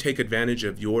 if you take advantage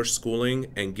of your schooling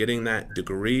and getting that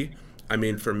degree, I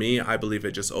mean, for me, I believe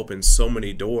it just opens so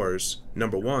many doors,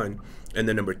 number one. And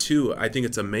then number two, I think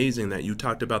it's amazing that you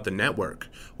talked about the network,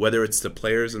 whether it's the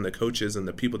players and the coaches and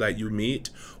the people that you meet,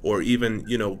 or even,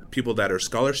 people that are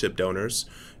scholarship donors.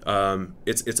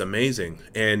 It's amazing.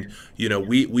 And,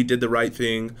 we did the right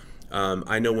thing.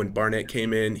 I know when Barnett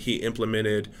came in, he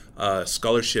implemented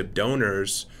scholarship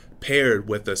donors paired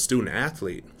with a student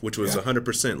athlete, which was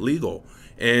 100% legal.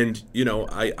 And,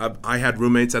 I had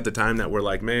roommates at the time that were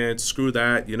like, man, screw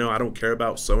that. I don't care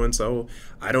about so-and-so.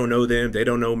 I don't know them. They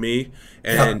don't know me.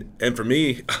 And for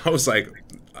me, I was like,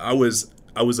 I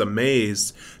was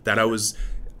amazed that I was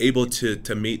able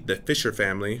to meet the Fisher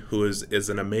family, who is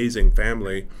an amazing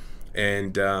family.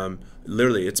 And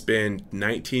literally, it's been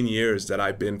 19 years that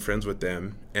I've been friends with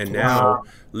them. And now,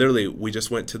 literally, we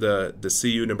just went to the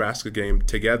CU Nebraska game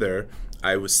together.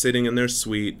 I was sitting in their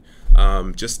suite,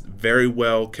 just very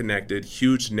well connected,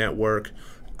 huge network.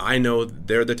 I know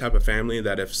they're the type of family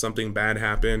that if something bad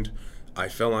happened, I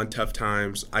fell on tough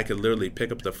times, I could literally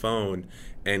pick up the phone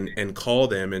and call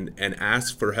them and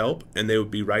ask for help, and they would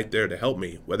be right there to help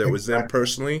me, whether it was them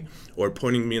personally or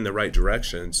pointing me in the right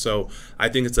direction. So I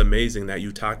think it's amazing that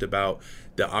you talked about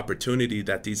the opportunity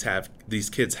that these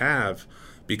kids have,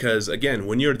 because again,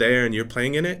 when you're there and you're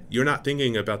playing in it, you're not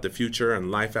thinking about the future and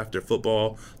life after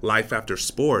football, life after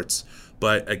sports.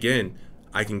 But again,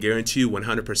 I can guarantee you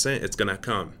 100% it's going to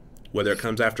come. Whether it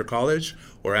comes after college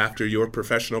or after your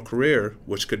professional career,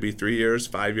 which could be 3 years,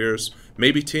 5 years,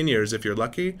 maybe 10 years if you're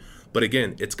lucky. But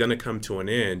again, it's going to come to an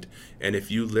end. And if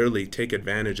you literally take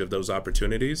advantage of those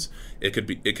opportunities, it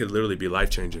could literally be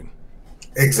life-changing.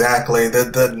 Exactly.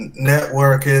 The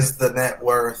network is the net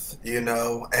worth,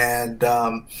 and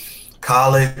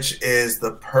college is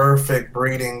the perfect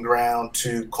breeding ground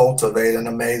to cultivate an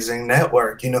amazing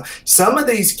network. Some of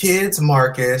these kids,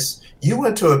 Marcus, you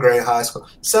went to a great high school.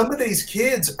 Some of these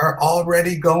kids are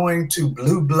already going to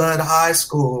blue blood high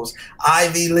schools,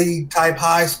 Ivy League type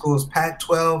high schools,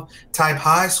 Pac-12 type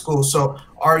high schools. So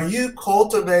are you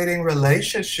cultivating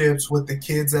relationships with the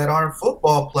kids that aren't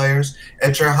football players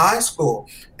at your high school?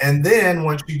 And then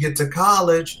once you get to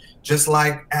college, just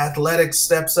like athletics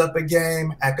steps up a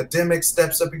game, academics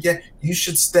steps up a game, you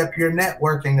should step your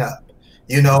networking up.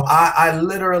 I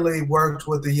literally worked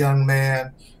with a young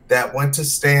man that went to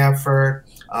Stanford.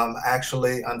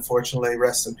 Actually, unfortunately,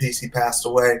 rest in peace, he passed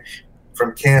away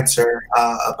from cancer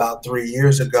about 3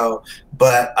 years ago.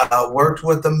 But worked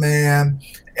with a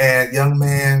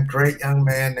great young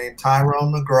man named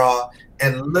Tyrone McGraw,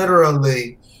 and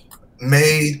literally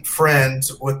made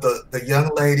friends with the young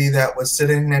lady that was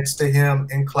sitting next to him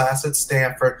in class at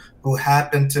Stanford, who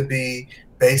happened to be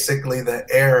basically the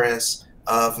heiress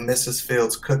of Mrs.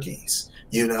 Fields Cookies.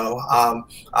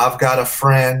 I've got a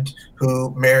friend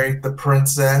who married the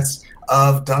princess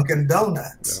of Dunkin'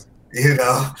 Donuts, and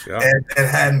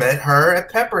had met her at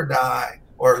Pepperdine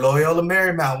or Loyola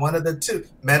Marymount, one of the two.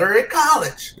 Met her at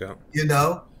college,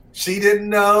 She didn't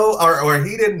know, or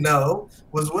he didn't know,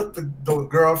 was with the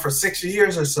girl for 6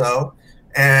 years or so.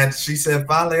 And she said,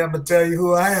 finally, I'm going to tell you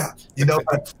who I am.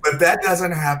 But that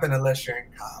doesn't happen unless you're in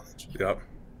college. Yep.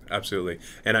 Absolutely.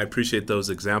 And I appreciate those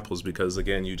examples because,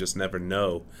 again, you just never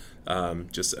know.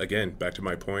 Just, again, back to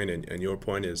my point and your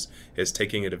point is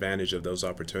taking advantage of those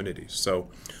opportunities. So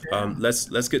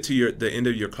let's get to the end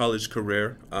of your college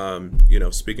career.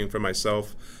 Speaking for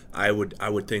myself, I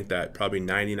would think that probably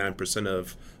 99%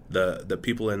 of the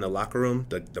people in the locker room,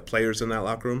 the players in that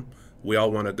locker room, we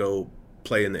all want to go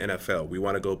play in the NFL. We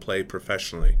want to go play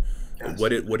professionally. Yes. What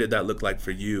did that look like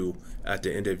for you at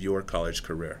the end of your college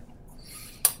career?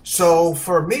 So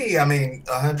for me,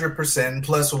 100%.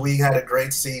 Plus, we had a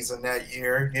great season that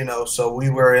year, so we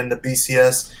were in the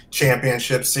BCS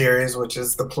Championship Series, which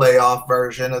is the playoff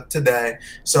version of today.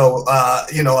 So, a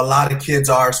lot of kids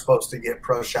are supposed to get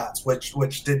pro shots,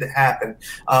 which didn't happen.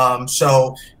 I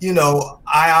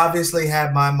obviously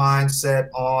had my mindset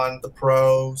on the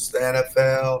pros, the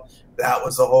NFL. That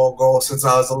was the whole goal since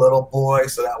I was a little boy,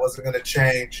 so that wasn't going to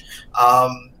change.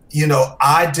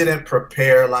 I didn't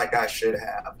prepare like I should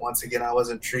have. Once again, I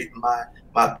wasn't treating my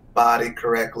body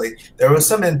correctly. There was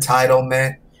some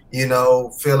entitlement,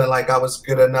 feeling like I was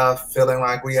good enough, feeling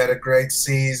like we had a great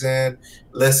season,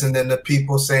 listening to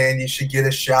people saying you should get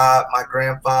a shot. My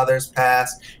grandfather's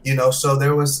passed, so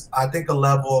there was, I think, a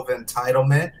level of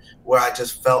entitlement where I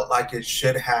just felt like it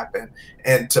should happen.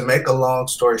 And to make a long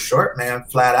story short, man,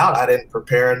 flat out, I didn't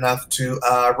prepare enough to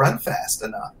run fast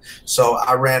enough. So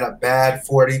I ran a bad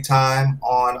 40 time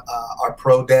on our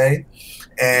pro day.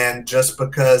 And just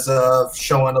because of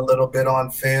showing a little bit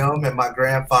on film and my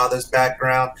grandfather's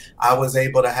background, I was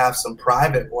able to have some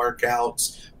private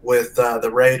workouts with the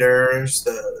Raiders,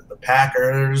 the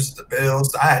Packers, the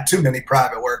Bills. I had too many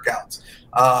private workouts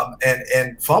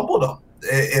and fumbled them.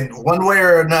 In one way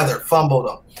or another, fumbled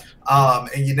them.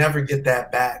 And you never get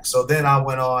that back. So then I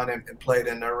went on and played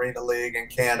in the Arena League in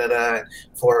Canada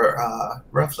for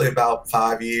roughly about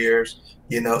 5 years,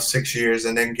 6 years,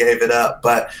 and then gave it up.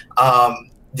 But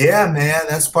Yeah, man,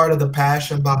 that's part of the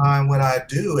passion behind what I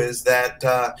do is that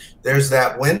there's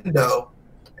that window.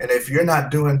 And if you're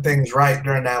not doing things right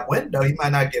during that window, you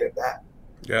might not get it back.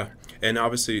 Yeah, and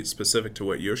obviously specific to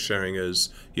what you're sharing is,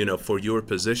 for your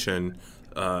position,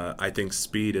 I think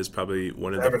speed is probably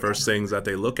one of the Everything. first things that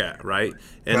they look at, right?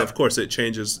 And of Yep. course, it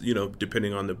changes,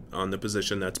 depending on the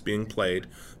position that's being played.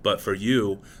 But for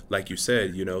you, like you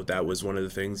said, that was one of the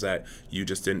things that you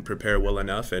just didn't prepare well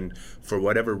enough, and for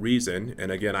whatever reason,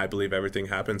 and again, I believe everything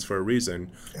happens for a reason,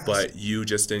 Yes. but you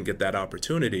just didn't get that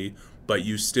opportunity. But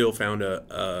you still found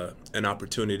an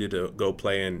opportunity to go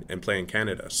play and play in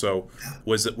Canada. So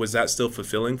was that still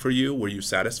fulfilling for you? Were you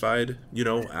satisfied,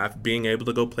 after being able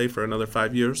to go play for another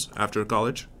 5 years after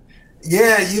college?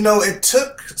 Yeah, it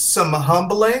took some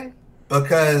humbling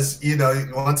because,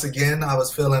 once again, I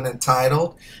was feeling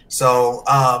entitled. So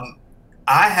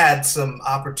I had some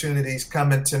opportunities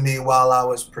coming to me while I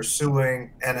was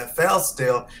pursuing NFL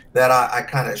still that I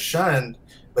kind of shunned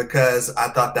because I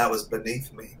thought that was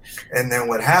beneath me. And then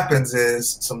what happens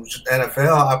is some NFL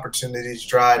opportunities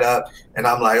dried up, and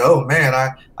I'm like, oh man,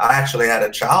 I actually had a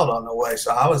child on the way.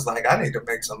 So I was like, I need to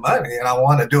make some money, and I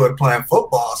want to do it playing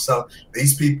football. So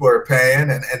these people are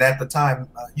paying, and at the time,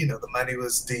 the money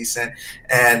was decent.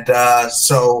 And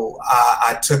so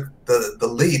I took the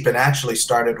leap and actually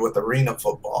started with arena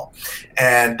football.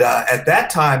 And at that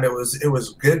time, it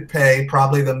was good pay.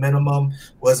 Probably the minimum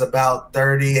was about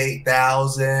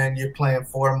 38,000. You're playing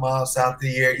 4 months out the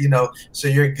year, so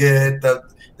you're good.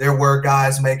 There were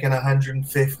guys making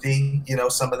 150,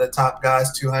 some of the top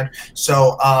guys 200.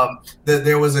 So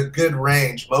there was a good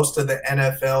range. Most of the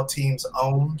NFL teams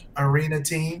owned arena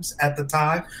teams at the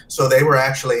time. So they were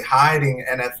actually hiding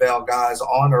NFL guys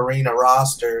on arena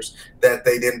rosters that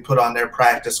they didn't put on their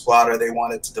practice squad or they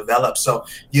wanted to develop. So,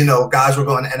 guys were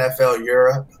going to NFL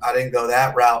Europe. I didn't go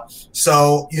that route.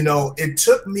 So, it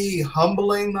took me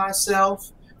humbling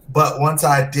myself, but once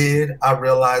I did, I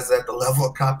realized that the level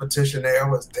of competition there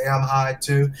was damn high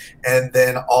too. And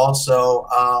then also,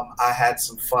 I had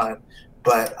some fun.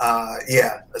 But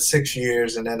yeah, 6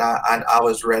 years, and then I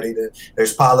was ready to.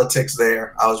 There's politics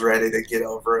there. I was ready to get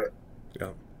over it. Yeah,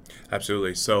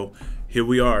 absolutely. So here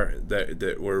we are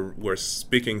that we're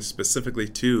speaking specifically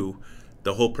to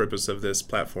the whole purpose of this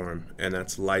platform, and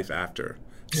that's life after.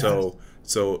 Yes,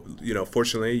 So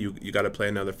fortunately, you got to play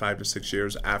another 5 to 6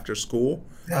 years after school,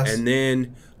 yes. and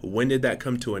then when did that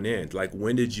come to an end? Like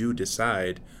when did you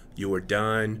decide you were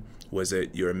done? Was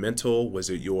it your mental? Was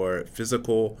it your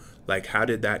physical? Like how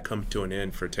did that come to an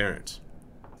end for Terrence?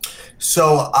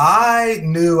 So I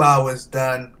knew I was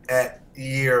done at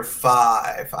year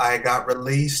 5. I got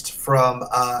released from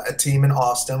a team in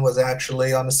Austin, was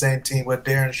actually on the same team with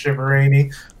Darren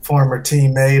Shiverini, former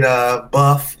teammate,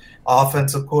 Buff,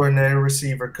 offensive coordinator,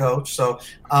 receiver coach. So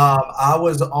I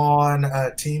was on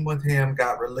a team with him,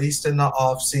 got released in the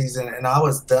offseason, and I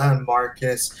was done,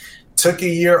 Marcus. Took a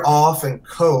year off and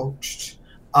coached.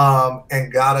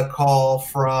 And got a call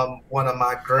from one of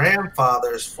my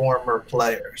grandfather's former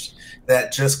players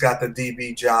that just got the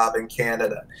DB job in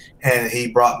Canada. And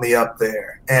he brought me up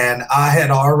there. And I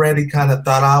had already kind of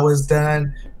thought I was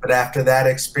done. But after that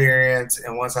experience,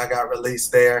 and once I got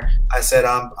released there, I said,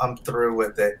 I'm through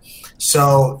with it.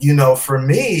 So, for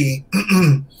me,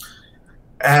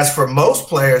 as for most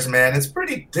players, man, it's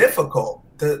pretty difficult.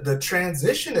 The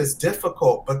transition is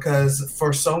difficult because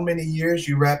for so many years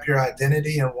you wrap your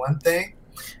identity in one thing,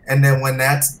 and then when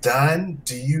that's done,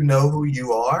 do you know who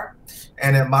you are?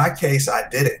 And in my case, I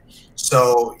didn't.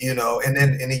 So, and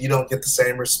then you don't get the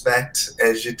same respect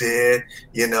as you did.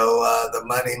 The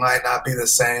money might not be the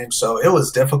same. So it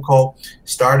was difficult.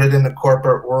 Started in the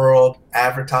corporate world,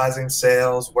 advertising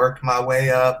sales, worked my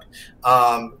way up.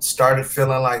 Started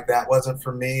feeling like that wasn't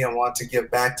for me and want to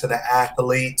give back to the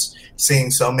athletes,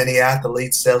 seeing so many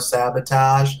athletes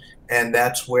self-sabotage. And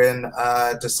that's when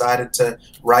I decided to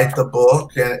write the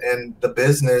book, and the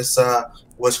business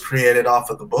was created off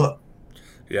of the book.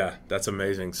 Yeah, that's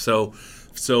amazing. So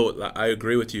I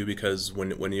agree with you because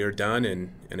when you're done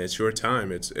and it's your time,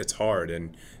 it's hard.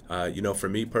 And for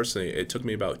me personally, it took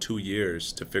me about 2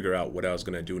 years to figure out what I was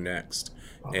gonna do next.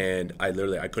 And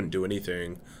I couldn't do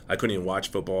anything. I couldn't even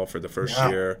watch football for the first Yeah.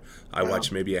 year. I Wow.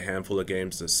 watched maybe a handful of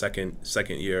games the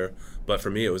second year, but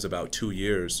for me it was about 2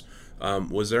 years.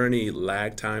 Was there any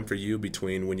lag time for you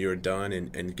between when you were done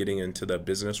and getting into the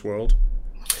business world?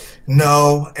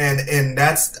 No, and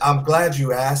that's I'm glad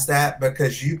you asked that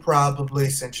because you probably,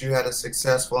 since you had a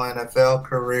successful NFL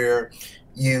career,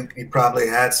 you probably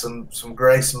had some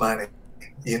grace money.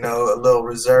 a little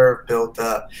reserve built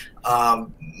up.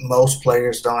 Most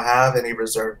players don't have any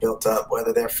reserve built up,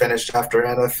 whether they're finished after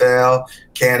NFL,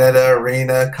 Canada,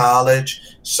 arena,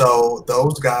 college. So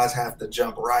those guys have to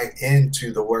jump right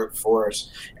into the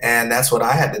workforce. And that's what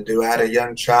I had to do. I had a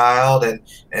young child, and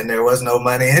there was no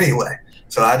money anyway.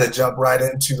 So I had to jump right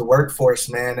into the workforce,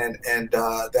 man. And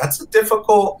that's a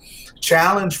difficult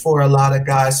challenge for a lot of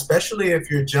guys, especially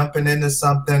if you're jumping into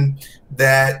something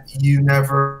that you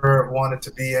never wanted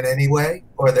to be in anyway,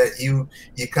 or that you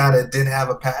kind of didn't have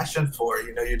a passion for.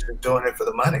 You're just doing it for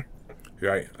the money.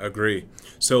 Right, agree.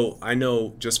 So I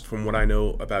know, just from what I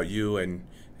know about you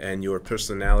and your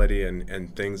personality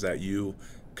and things that you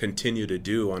continue to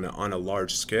do on a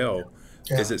large scale,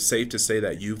 Yeah. is it safe to say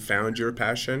that you found your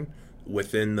passion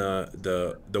within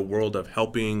the world of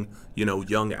helping,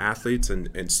 young athletes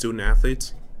and student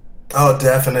athletes? Oh,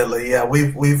 definitely. Yeah,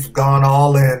 we've gone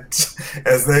all in,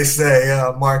 as they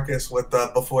say, Marcus, with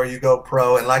Before You Go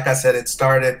Pro. And like I said, it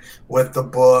started with the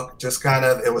book. Just kind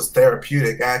of, it was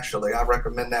therapeutic, actually. I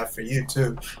recommend that for you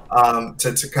too,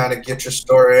 to kind of get your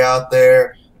story out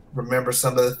there, remember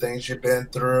some of the things you've been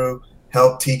through,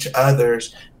 help teach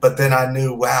others. But then I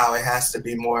knew, wow, it has to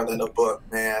be more than a book,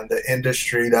 man. The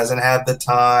industry doesn't have the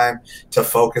time to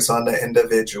focus on the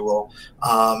individual.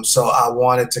 So I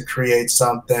wanted to create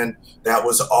something that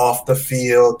was off the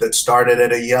field, that started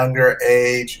at a younger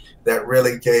age, that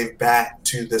really gave back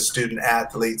to the student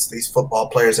athletes, these football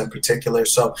players in particular.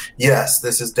 So yes,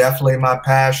 this is definitely my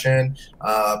passion.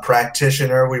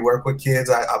 Practitioner, we work with kids.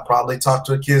 I'll probably talk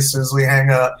to a kid as soon as we hang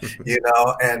up,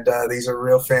 and these are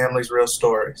real families, real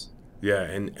stories. Yeah,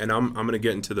 and I'm going to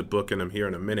get into the book and I'm here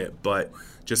in a minute, but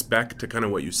just back to kind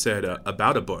of what you said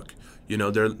about a book.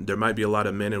 There might be a lot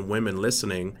of men and women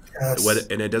listening, Yes.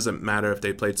 and it doesn't matter if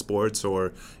they played sports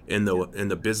or in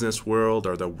the business world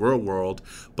or the world,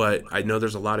 but I know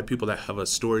there's a lot of people that have a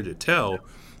story to tell.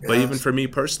 But even Yes. for me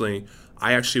personally,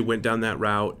 I actually went down that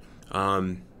route,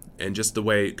 and just the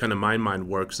way kind of my mind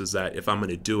works is that if I'm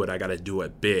going to do it, I got to do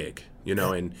it big.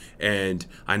 And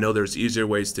I know there's easier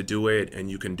ways to do it, and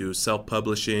you can do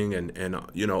self-publishing and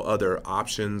other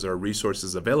options or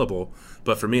resources available.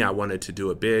 But for me, I wanted to do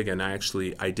it big, and I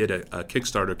did a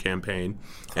Kickstarter campaign,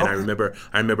 and I Okay.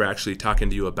 remember actually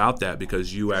talking to you about that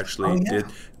because you actually Oh, yeah.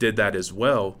 did that as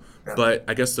well. Yeah. But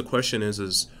I guess the question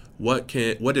is what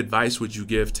advice would you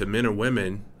give to men or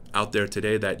women out there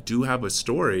today that do have a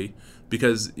story?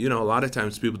 Because a lot of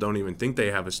times people don't even think they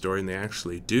have a story, and they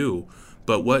actually do.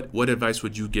 But what advice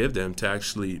would you give them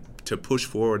to push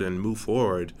forward and move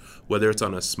forward, whether it's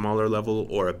on a smaller level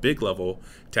or a big level,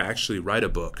 to actually write a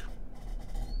book?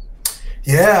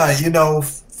 Yeah,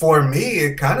 for me,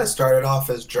 it kind of started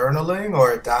off as journaling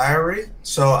or a diary.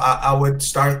 So I would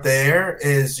start there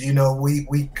is,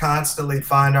 we constantly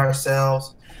find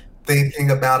ourselves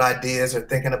thinking about ideas or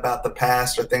thinking about the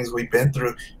past or things we've been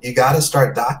through. You got to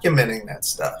start documenting that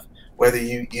stuff. Whether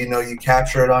you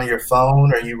capture it on your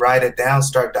phone or you write it down,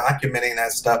 start documenting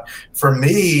that stuff. For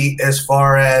me, as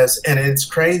far as, and it's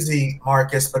crazy,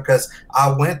 Marcus, because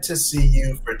I went to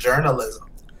CU for journalism.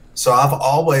 So I've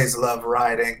always loved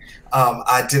writing.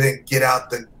 I didn't get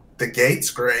out the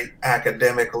gates great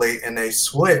academically, and they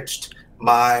switched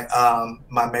my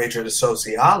major to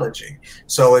sociology.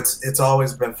 So it's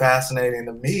always been fascinating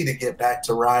to me to get back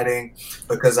to writing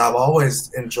because I've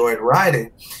always enjoyed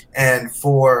writing. And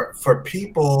for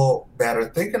people that are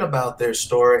thinking about their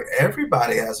story,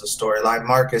 everybody has a story, like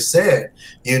Marcus said,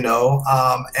 and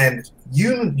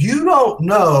you don't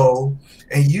know,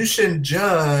 and you shouldn't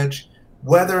judge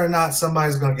whether or not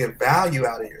somebody's going to get value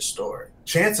out of your story.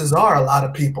 Chances are a lot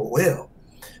of people will.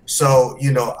 So,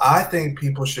 I think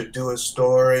people should do a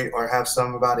story or have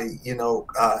somebody,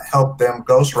 help them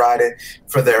ghostwrite it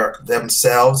for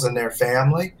themselves and their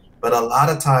family. But a lot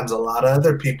of times, a lot of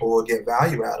other people will get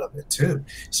value out of it too.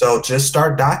 So just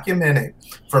start documenting.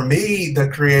 For me, the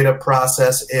creative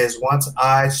process is once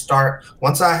I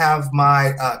have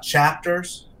my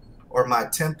chapters or my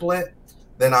template,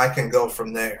 then I can go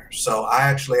from there. So I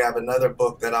actually have another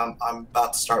book that I'm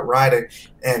about to start writing,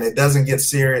 and it doesn't get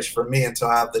serious for me until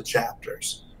I have the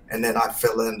chapters, and then I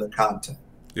fill in the content.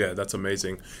 Yeah, that's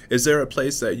amazing. Is there a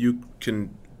place that you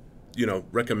can,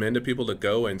 recommend to people to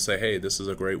go and say, hey, this is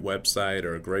a great website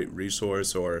or a great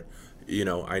resource, or,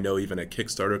 I know even a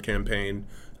Kickstarter campaign.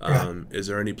 Right. Is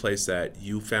there any place that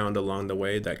you found along the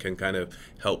way that can kind of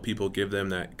help people, give them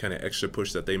that kind of extra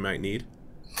push that they might need?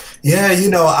 Yeah,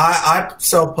 I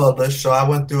self-published, so I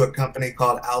went through a company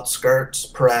called Outskirts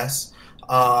Press.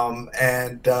 When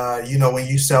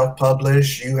you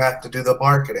self-publish, you have to do the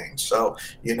marketing. So,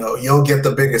 you'll get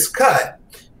the biggest cut,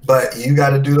 but you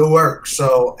got to do the work.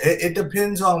 So it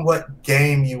depends on what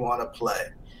game you want to play.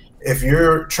 If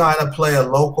you're trying to play a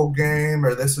local game,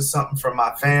 or this is something for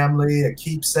my family, a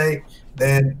keepsake,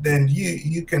 then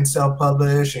you can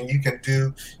self-publish and you can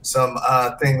do some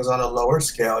things on a lower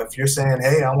scale. If you're saying,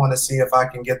 hey, I want to see if I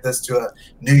can get this to a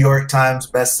New York Times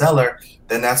bestseller,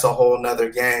 then that's a whole nother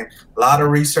game. A lot of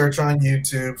research on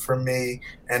YouTube for me.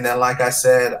 And then, like I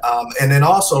said, and then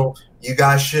also you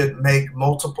guys should make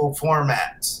multiple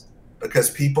formats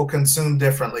because people consume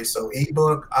differently. So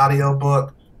ebook,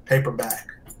 audiobook, paperback.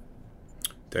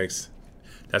 Thanks.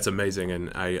 That's amazing, and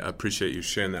I appreciate you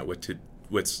sharing that with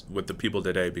the people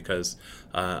today, because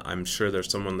I'm sure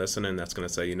there's someone listening that's going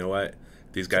to say, you know what,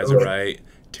 these guys are right.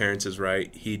 Terrence is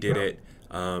right. He did it.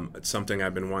 It's something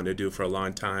I've been wanting to do for a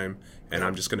long time, and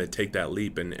I'm just going to take that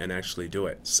leap and actually do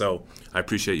it. So I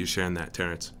appreciate you sharing that,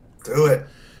 Terrence. Do it.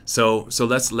 So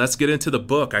let's get into the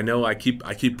book. I know I keep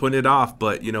putting it off,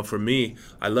 but for me,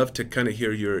 I love to kind of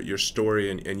hear your story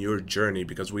and your journey,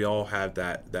 because we all have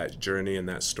that journey and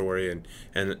that story,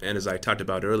 and as I talked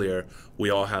about earlier, we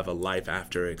all have a life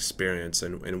after experience,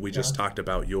 and we just talked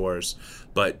about yours,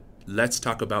 but let's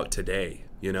talk about today.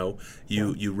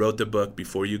 You wrote the book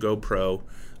Before You Go Pro.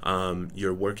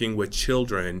 You're working with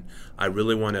children. I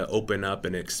really want to open up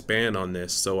and expand on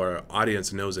this so our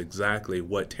audience knows exactly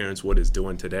what Terrence Wood is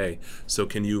doing today. So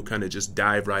can you kind of just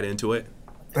dive right into it?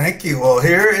 Thank you. Well,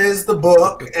 here is the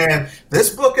book. And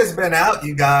this book has been out,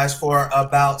 you guys, for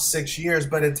about 6 years,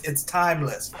 but it's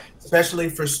timeless, especially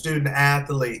for student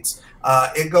athletes.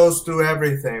 It goes through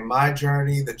everything: my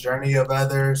journey, the journey of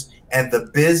others, and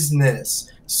the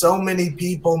business. So many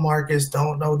people, Marcus,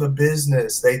 don't know the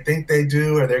business. They think they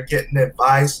do, or they're getting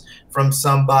advice from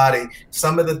somebody.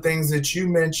 Some of the things that you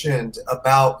mentioned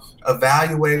about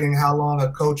evaluating how long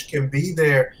a coach can be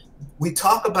there, we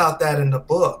talk about that in the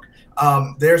book.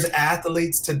 There's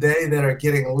athletes today that are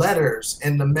getting letters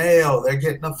in the mail. They're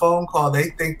getting a phone call.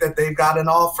 They think that they've got an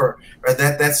offer, or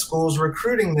that school's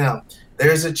recruiting them.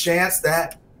 There's a chance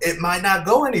that it might not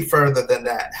go any further than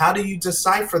that. How do you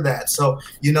decipher that? So,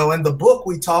 in the book,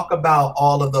 we talk about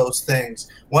all of those things.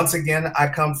 Once again, I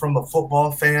come from a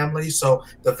football family. So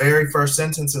the very first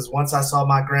sentence is, once I saw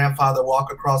my grandfather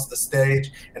walk across the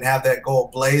stage and have that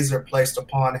gold blazer placed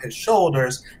upon his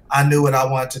shoulders, I knew what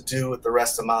I wanted to do with the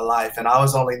rest of my life. And I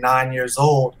was only 9 years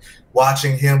old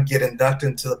watching him get inducted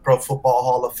into the Pro Football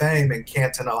Hall of Fame in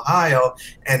Canton, Ohio.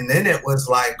 And then it was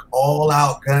like all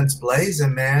out guns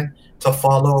blazing, man, to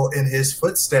follow in his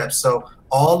footsteps. So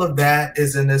all of that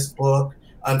is in this book.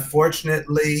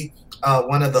 Unfortunately,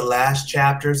 one of the last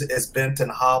chapters is bent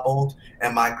and hobbled,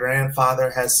 and my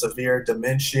grandfather has severe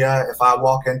dementia. If I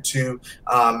walk into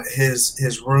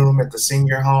his room at the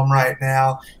senior home right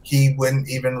now, he wouldn't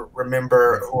even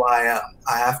remember who I am.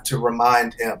 I have to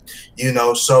remind him,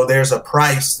 so there's a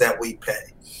price that we pay.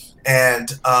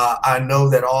 And I know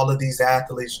that all of these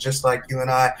athletes, just like you and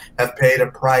I, have paid a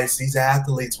price. These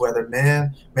athletes, whether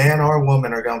man or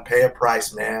woman, are going to pay a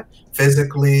price, man,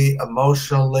 physically,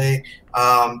 emotionally.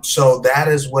 So that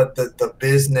is what the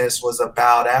business was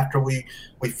about. After we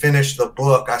finished the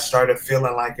book, I started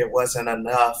feeling like it wasn't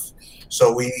enough.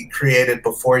 So we created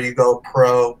Before You Go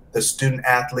Pro, the student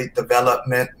athlete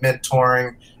development,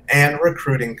 mentoring, and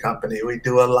recruiting company. We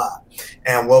do a lot.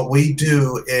 And what we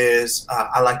do is,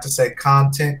 I like to say,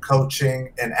 content,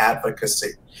 coaching, and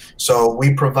advocacy. So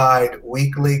we provide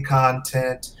weekly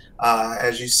content.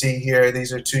 As you see here,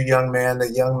 these are two young men.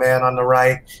 The young man on the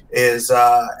right is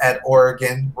at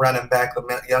Oregon, running back.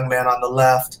 The young man on the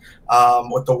left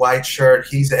with the white shirt,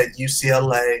 he's at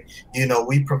UCLA.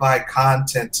 We provide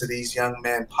content to these young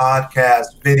men: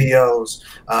 podcasts, videos,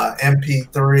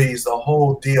 MP3s, the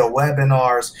whole deal,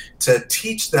 webinars, to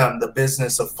teach them the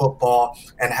business of football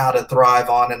and how to thrive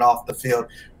on and off the field.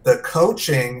 The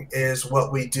coaching is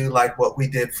what we do, like what we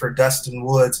did for Dustin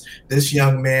Woods. This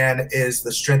young man is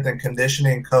the strength and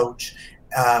conditioning coach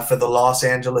for the Los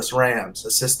Angeles Rams,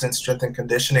 assistant strength and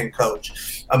conditioning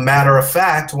coach. A matter of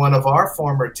fact, one of our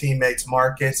former teammates,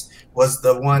 Marcus, was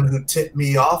the one who tipped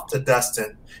me off to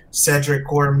Dustin. Cedric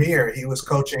Cormier, he was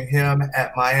coaching him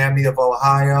at Miami of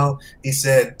Ohio. He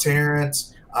said,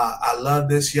 Terrence, I love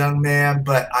this young man,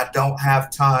 but I don't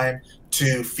have time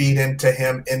to feed into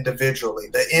him individually.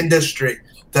 The industry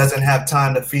doesn't have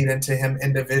time to feed into him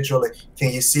individually.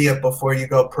 Can you see it? Before You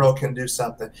Go Pro can do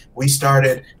something. We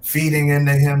started feeding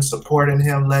into him, supporting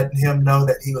him, letting him know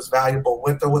that he was valuable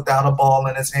with or without a ball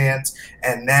in his hands.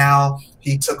 And now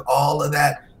he took all of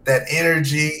that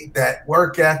energy, that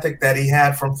work ethic that he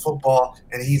had from football,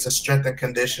 and he's a strength and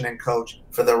conditioning coach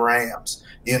for the Rams.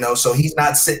 So he's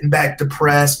not sitting back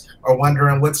depressed or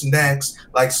wondering what's next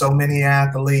like so many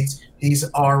athletes. he's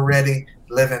already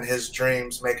living his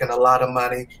dreams, making a lot of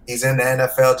money. He's in the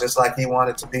NFL just like he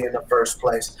wanted to be in the first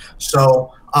place.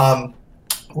 So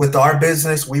with our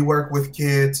business, we work with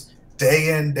kids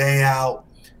day in, day out,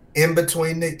 in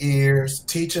between the ears,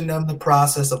 teaching them the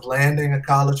process of landing a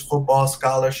college football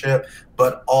scholarship,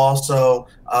 but also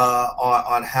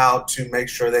on how to make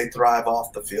sure they thrive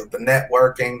off the field, the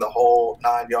networking, the whole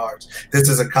 9 yards. This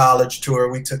is a college tour.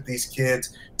 We took these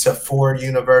kids to 4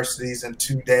 universities in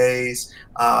 2 days,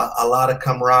 a lot of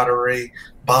camaraderie,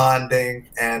 bonding,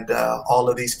 and all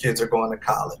of these kids are going to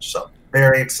college. So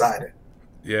very excited.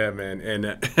 Yeah, man.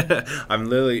 And I'm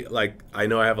literally like, I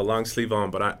know I have a long sleeve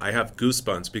on, but I have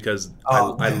goosebumps because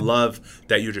I love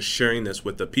that you're just sharing this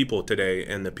with the people today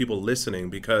and the people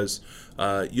listening because,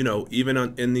 even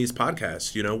in these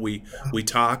podcasts, we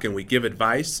talk and we give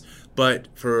advice. But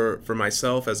for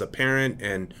myself as a parent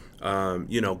and,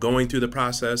 going through the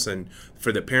process, and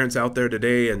for the parents out there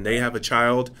today and they have a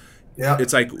child, yeah,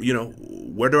 it's like,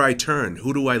 where do I turn?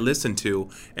 Who do I listen to?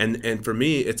 And for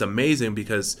me, it's amazing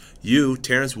because you,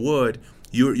 Terrence Wood,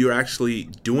 you're actually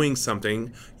doing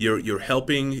something. You're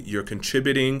helping. You're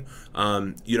contributing.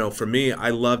 For me, I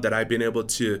love that I've been able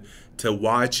to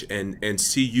watch and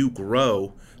see you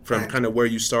grow from kind of where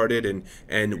you started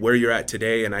and where you're at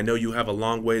today. And I know you have a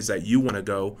long ways that you want to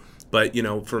go. But,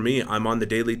 for me, I'm on the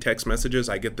daily text messages.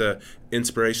 I get the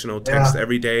inspirational text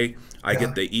every day. I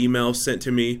get the email sent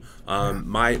to me.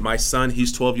 My son,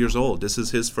 he's 12 years old. This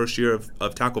is his first year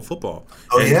of tackle football.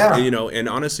 And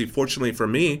honestly, fortunately for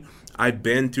me, I've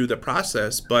been through the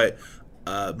process, but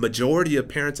majority of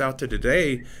parents out there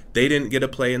today, they didn't get to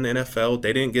play in the NFL.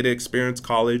 They didn't get to experience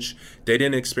college. They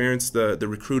didn't experience the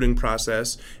recruiting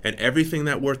process and everything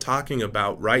that we're talking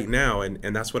about right now.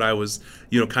 And that's what I was,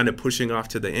 kind of pushing off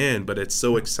to the end. But it's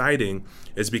so exciting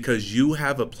is because you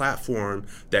have a platform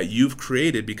that you've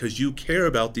created because you care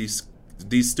about these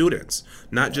students,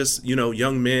 not just,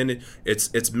 young men,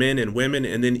 it's men and women,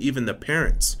 and then even the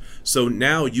parents. So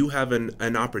now you have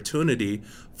an opportunity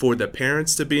for the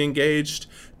parents to be engaged,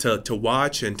 to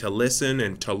watch and to listen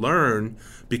and to learn,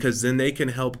 because then they can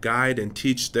help guide and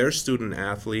teach their student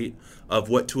athlete of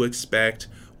what to expect,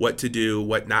 what to do,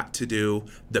 what not to do,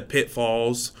 the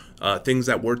pitfalls, things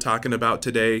that we're talking about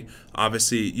today.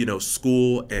 Obviously,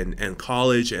 school and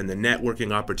college and the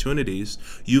networking opportunities.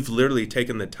 You've literally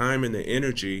taken the time and the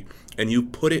energy and you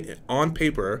put it on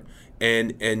paper,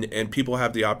 and people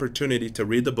have the opportunity to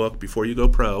read the book before you go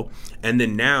pro. And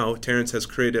then now Terrence has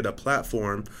created a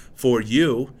platform for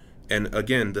you and,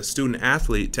 again, the student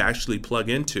athlete to actually plug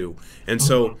into. And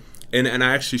so and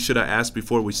I actually should have asked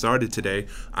before we started today,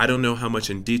 I don't know how much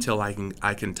in detail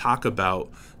I can talk about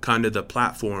kind of the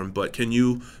platform, but can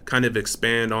you kind of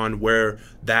expand on where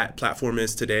that platform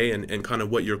is today and kind of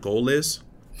what your goal is?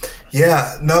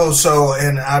 Yeah, no,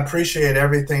 and I appreciate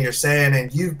everything you're saying,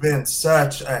 and you've been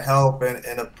such a help and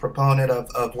a proponent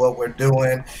of what we're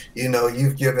doing.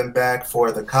 You've given back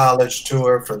for the college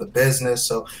tour, for the business,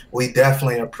 so we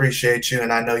definitely appreciate you,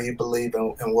 and I know you believe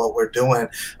in what we're doing.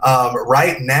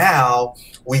 Right now,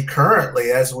 we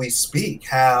currently, as we speak,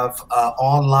 have an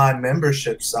online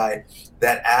membership site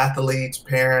that athletes,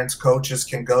 parents, coaches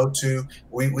can go to.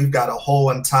 We've got a whole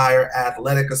entire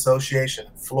athletic association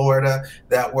in Florida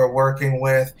that we're working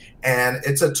with, and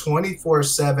it's a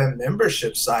 24/7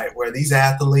 membership site where these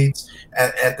athletes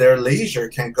at their leisure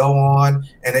can go on,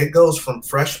 and it goes from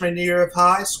freshman year of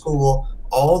high school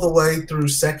all the way through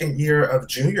second year of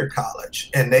junior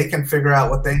college, and they can figure out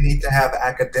what they need to have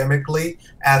academically,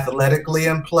 athletically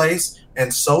in place,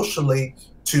 and socially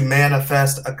to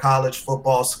manifest a college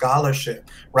football scholarship.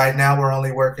 Right now, we're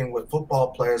only working with football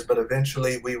players, but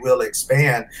eventually we will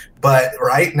expand. But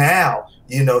right now,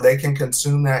 they can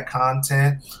consume that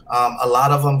content. A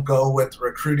lot of them go with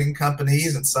recruiting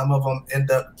companies, and some of them end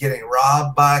up getting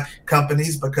robbed by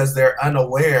companies because they're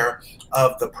unaware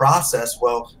of the process.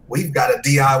 Well, we've got a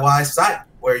DIY site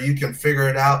where you can figure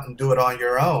it out and do it on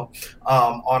your own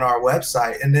on our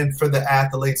website. And then for the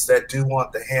athletes that do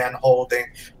want the hand holding,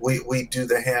 we do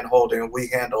the hand holding. We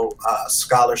handle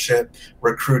scholarship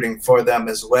recruiting for them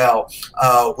as well.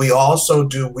 We also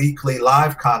do weekly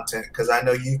live content because I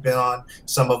know you've been on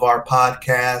some of our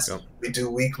podcasts. Yep. We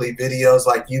do weekly videos,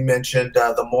 like you mentioned.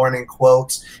 The morning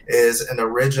quotes is an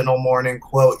original morning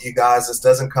quote, you guys. This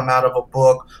doesn't come out of a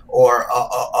book or a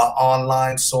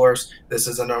online source. This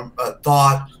is a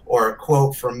thought or a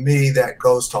quote from me that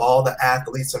goes to all the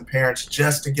athletes and parents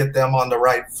just to get them on the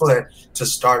right foot to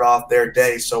start off their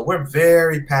day. So we're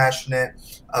very passionate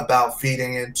about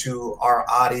feeding into our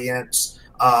audience.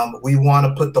 We want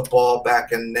to put the ball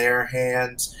back in their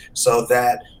hands so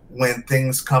that when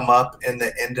things come up in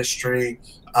the industry,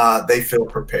 they feel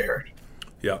prepared.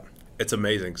 Yeah, it's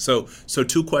amazing. So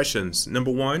two questions.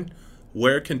 Number one,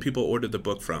 where can people order the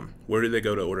book from? Where do they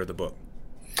go to order the book?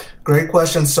 Great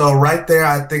question. So right there,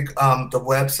 I think the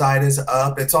website is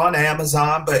up. It's on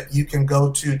Amazon, but you can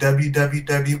go to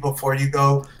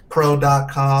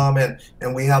www.beforeyougopro.com and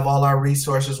we have all our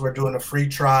resources. We're doing a free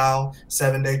trial,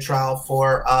 7-day trial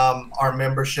for our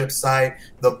membership site.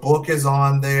 The book is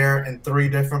on there in 3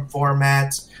 different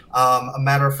formats. A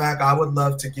matter of fact, I would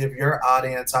love to give your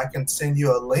audience, I can send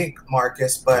you a link,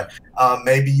 Marcus, but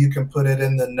maybe you can put it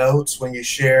in the notes when you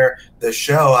share the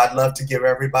show. I'd love to give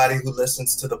everybody who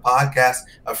listens to the podcast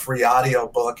a free audio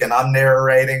book, and I'm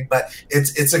narrating, but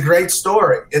it's a great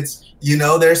story. It's,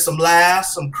 there's some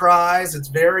laughs, some cries. It's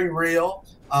very real.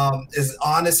 As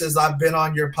honest as I've been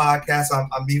on your podcast,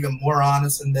 I'm even more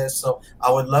honest in this. So I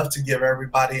would love to give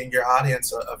everybody in your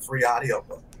audience a free audio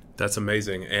book. That's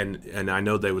amazing. And I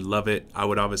know they would love it. I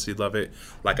would obviously love it.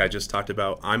 Like I just talked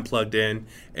about, I'm plugged in.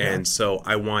 And so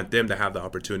I want them to have the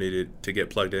opportunity to get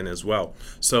plugged in as well.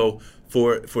 So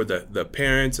for the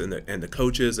parents and the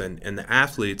coaches and the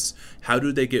athletes, how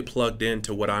do they get plugged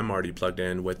into what I'm already plugged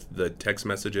in with the text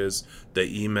messages, the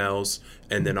emails,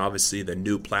 and then obviously the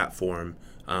new platform?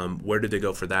 Where do they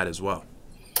go for that as well?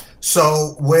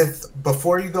 So with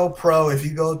Before You Go Pro, if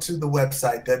you go to the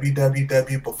website,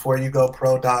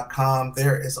 www.beforeyougopro.com,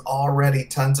 there is already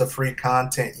tons of free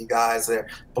content, you guys. There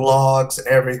blogs,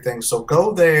 everything. So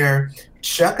go there,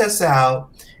 check us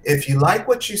out. If you like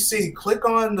what you see, click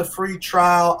on the free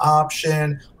trial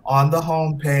option on the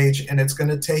home page, and it's going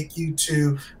to take you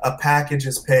to a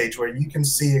packages page where you can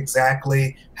see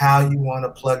exactly how you want to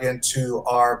plug into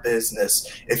our business.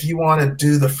 If you want to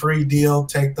do the free deal,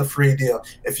 take the free deal.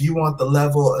 If you want the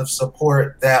level of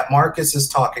support that Marcus is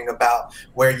talking about,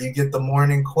 where you get the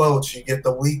morning quotes, you get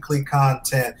the weekly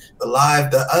content,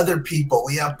 the other people,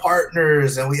 we have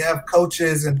partners and we have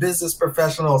coaches and business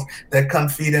professionals that come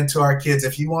feed into our kids.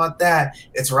 If you want that,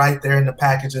 it's right there in the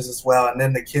packages as well. And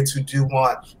then the kids who do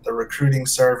want the recruiting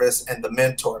service and the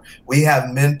mentor. We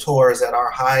have mentors at our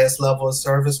highest level of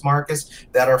service, Marcus,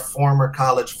 that are former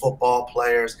college football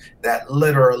players that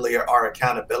literally are our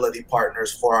accountability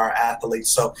partners for our athletes.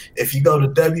 So if you go to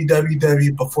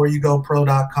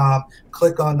www.beforeyougopro.com,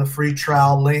 click on the free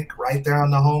trial link right there on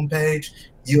the homepage,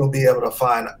 you'll be able to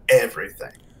find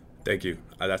everything. Thank you.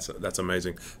 That's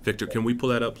amazing. Victor, can we pull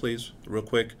that up, please, real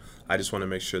quick? I just want to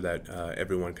make sure that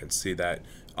everyone can see that.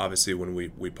 Obviously, when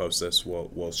we post this,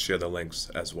 we'll share the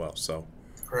links as well. So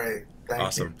great. Thank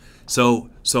awesome. you.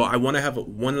 So I want to have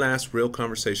one last real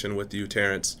conversation with you,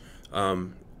 Terrence.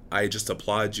 I just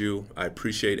applaud you. I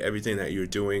appreciate everything that you're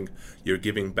doing. You're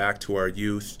giving back to our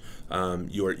youth.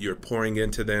 You're pouring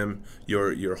into them.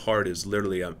 Your heart is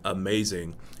literally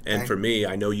amazing. And for me,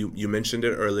 I know you mentioned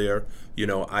it earlier.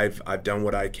 I've done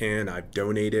what I can. I've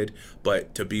donated.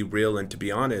 But to be real and to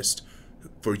be honest,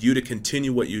 for you to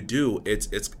continue what you do, it's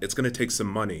going to take some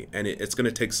money, and it's going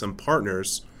to take some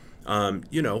partners.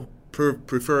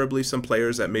 Preferably some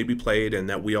players that maybe played and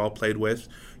that we all played with.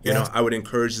 I would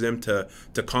encourage them to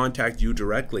contact you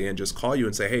directly and just call you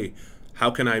and say, hey,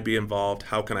 how can I be involved?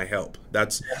 How can I help?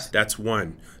 That's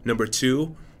one. Number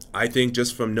two, I think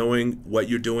just from knowing what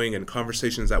you're doing and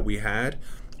conversations that we had,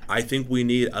 I think we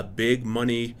need a big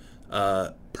money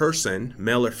person,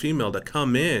 male or female, to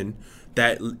come in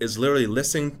that is literally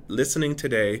listening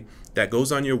today, that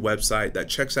goes on your website, that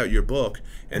checks out your book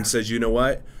and says, you know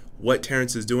what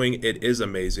Terrence is doing, it is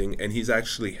amazing, and he's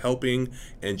actually helping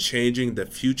and changing the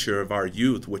future of our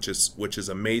youth, which is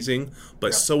amazing,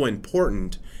 but so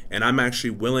important. And I'm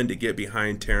actually willing to get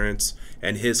behind Terrence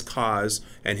and his cause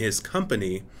and his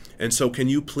company. And so can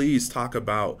you please talk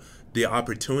about the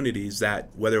opportunities that,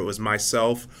 whether it was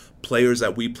myself, players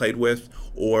that we played with,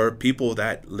 or people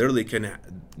that literally can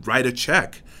write a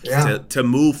check to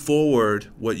move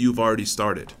forward what you've already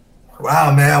started?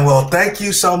 Wow, man. Well, thank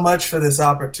you so much for this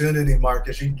opportunity,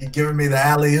 Marcus. You're giving me the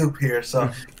alley-oop here, so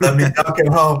let me dunk it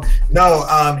home.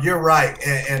 No, you're right.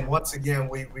 And once again,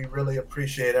 we really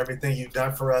appreciate everything you've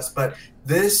done for us. But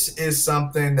this is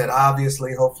something that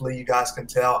obviously, hopefully you guys can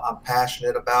tell, I'm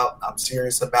passionate about, I'm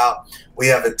serious about. We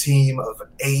have a team of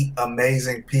 8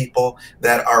 amazing people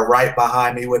that are right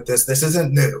behind me with this. This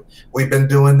isn't new. We've been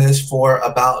doing this for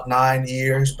about 9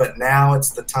 years, but now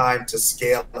it's the time to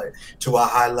scale it to a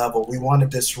high level. We want to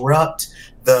disrupt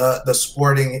the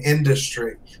sporting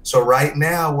industry. So right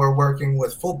now we're working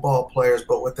with football players,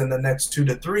 but within the next 2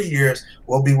 to 3 years,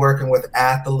 we'll be working with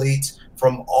athletes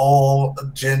from all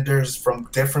genders, from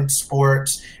different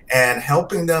sports, and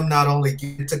helping them not only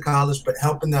get to college, but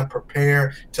helping them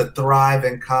prepare to thrive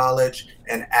in college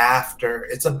and after.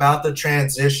 It's about the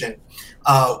transition.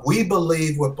 We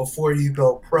believe with Before You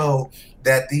Go Pro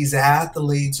that these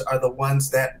athletes are the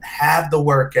ones that have the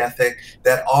work ethic,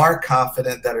 that are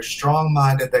confident, that are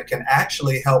strong-minded, that can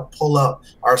actually help pull up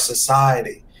our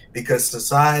society, because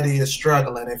society is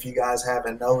struggling, if you guys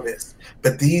haven't noticed.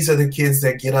 But these are the kids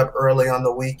that get up early on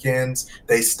the weekends,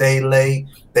 they stay late,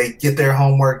 they get their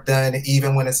homework done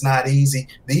even when it's not easy.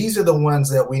 These are the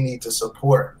ones that we need to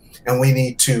support and we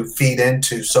need to feed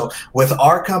into. So with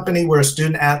our company, we're a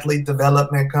student athlete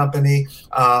development company.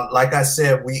 Like I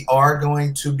said, we are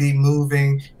going to be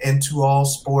moving into all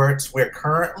sports. We're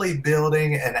currently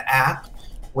building an app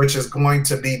which is going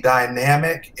to be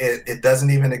dynamic. It doesn't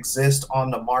even exist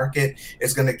on the market.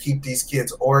 It's going to keep these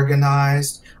kids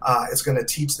organized. It's going to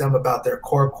teach them about their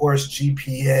core course,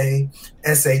 GPA,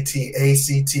 SAT,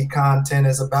 ACT content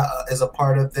is a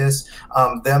part of this.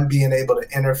 Them being able to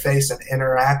interface and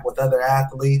interact with other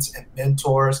athletes and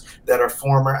mentors that are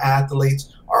former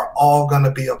athletes are all going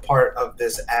to be a part of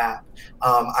this app.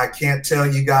 I can't tell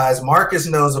you guys, Marcus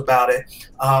knows about it,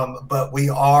 but we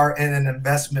are in an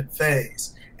investment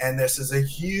phase. And this is a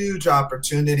huge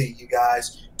opportunity, you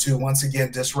guys, to once again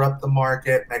disrupt the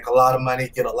market, make a lot of money,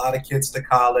 get a lot of kids to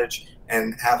college,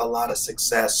 and have a lot of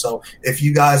success. So if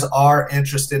you guys are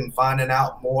interested in finding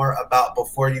out more about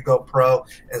Before You Go Pro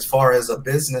as far as a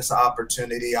business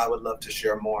opportunity, I would love to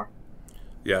share more.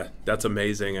 Yeah, that's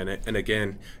amazing. And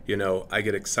again, you know, I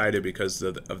get excited because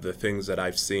of the things that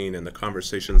I've seen and the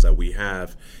conversations that we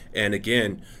have. And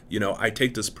again, you know, I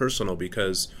take this personal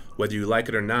because whether you like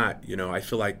it or not, you know, I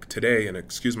feel like today, and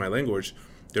excuse my language,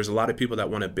 there's a lot of people that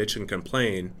want to bitch and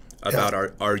complain about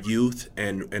our youth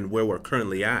and where we're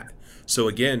currently at. So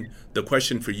again, the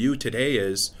question for you today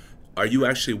is, are you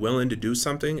actually willing to do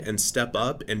something and step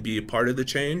up and be a part of the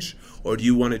change? Or do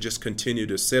you want to just continue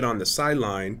to sit on the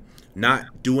sideline,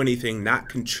 not do anything, not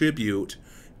contribute,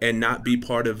 and not be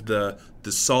part of the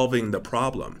solving the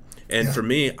problem? And for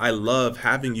me, I love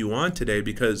having you on today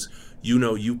because, you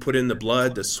know, you put in the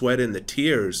blood, the sweat, and the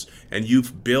tears, and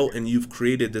you've built and you've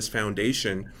created this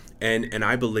foundation. And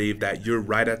I believe that you're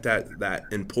right at that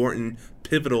important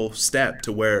pivotal step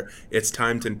to where it's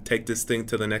time to take this thing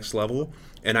to the next level.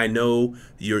 And I know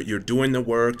you're doing the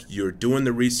work, you're doing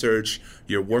the research,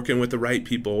 you're working with the right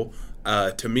people.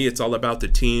 To me, it's all about the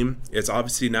team. It's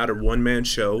obviously not a one-man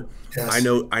show. Yes.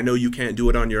 I know you can't do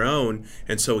it on your own.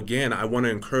 And so again, I want to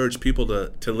encourage people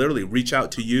to literally reach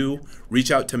out to you,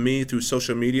 reach out to me through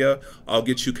social media. I'll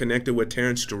get you connected with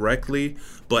Terrence directly.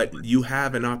 But you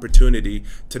have an opportunity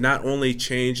to not only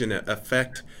change and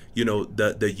affect, you know,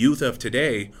 the youth of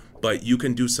today, but you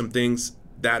can do some things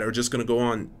that are just going to go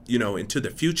on, you know, into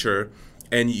the future.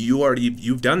 And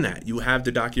you've done that. You have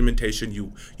the documentation.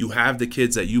 You have the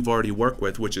kids that you've already worked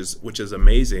with, which is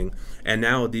amazing. And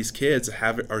now these kids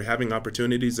are having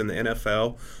opportunities in the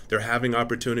NFL. They're having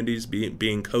opportunities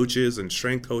being coaches and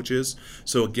strength coaches.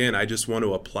 So again, I just want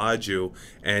to applaud you.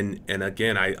 And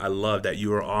again, I love that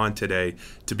you are on today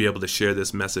to be able to share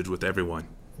this message with everyone.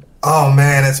 Oh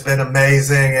man, it's been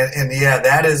amazing. And yeah,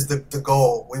 that is the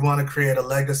goal. We want to create a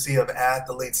legacy of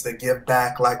athletes that give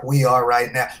back like we are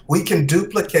right now. We can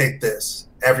duplicate this,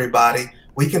 everybody.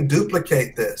 We can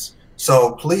duplicate this.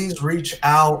 So please reach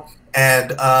out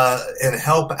and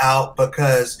help out,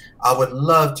 because I would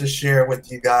love to share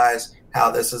with you guys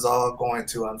how this is all going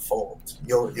to unfold.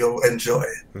 You'll enjoy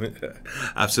it.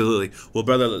 Absolutely. Well,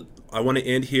 brother, I want to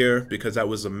end here because that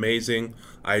was amazing.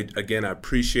 I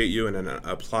appreciate you and I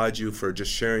applaud you for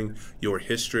just sharing your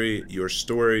history, your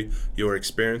story, your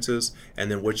experiences, and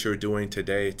then what you're doing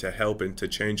today to help and to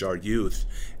change our youth.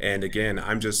 And again,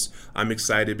 I'm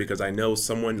excited because I know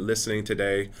someone listening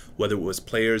today, whether it was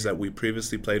players that we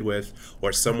previously played with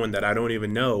or someone that I don't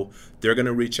even know, they're going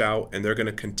to reach out and they're going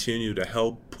to continue to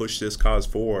help push this cause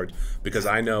forward, because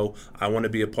I know I want to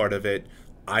be a part of it.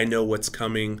 I know what's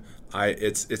coming.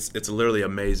 It's literally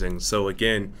amazing. So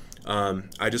again,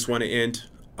 I just want to end.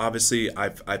 Obviously, I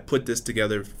put this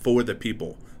together for the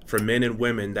people, for men and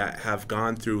women that have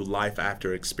gone through life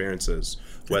after experiences,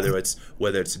 whether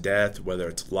it's death, whether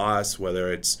it's loss,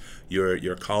 whether it's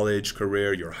your college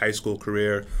career, your high school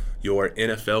career, your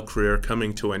NFL career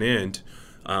coming to an end.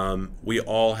 We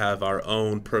all have our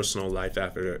own personal life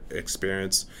after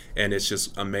experience, and it's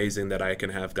just amazing that I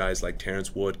can have guys like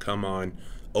Terrence Wood come on,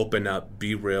 open up,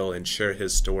 be real, and share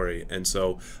his story. And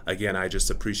so again, I just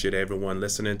appreciate everyone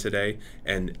listening today.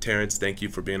 And Terrence, thank you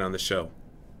for being on the show.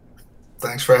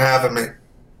 Thanks for having me.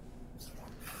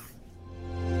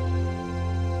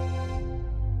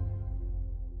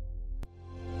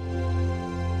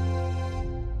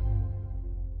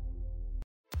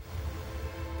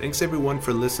 Thanks everyone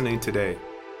for listening today.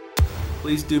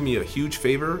 Please do me a huge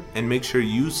favor and make sure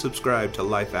you subscribe to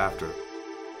Life After.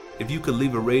 If you could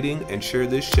leave a rating and share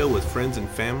this show with friends and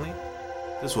family,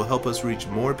 this will help us reach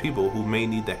more people who may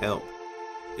need the help.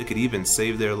 It could even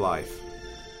save their life.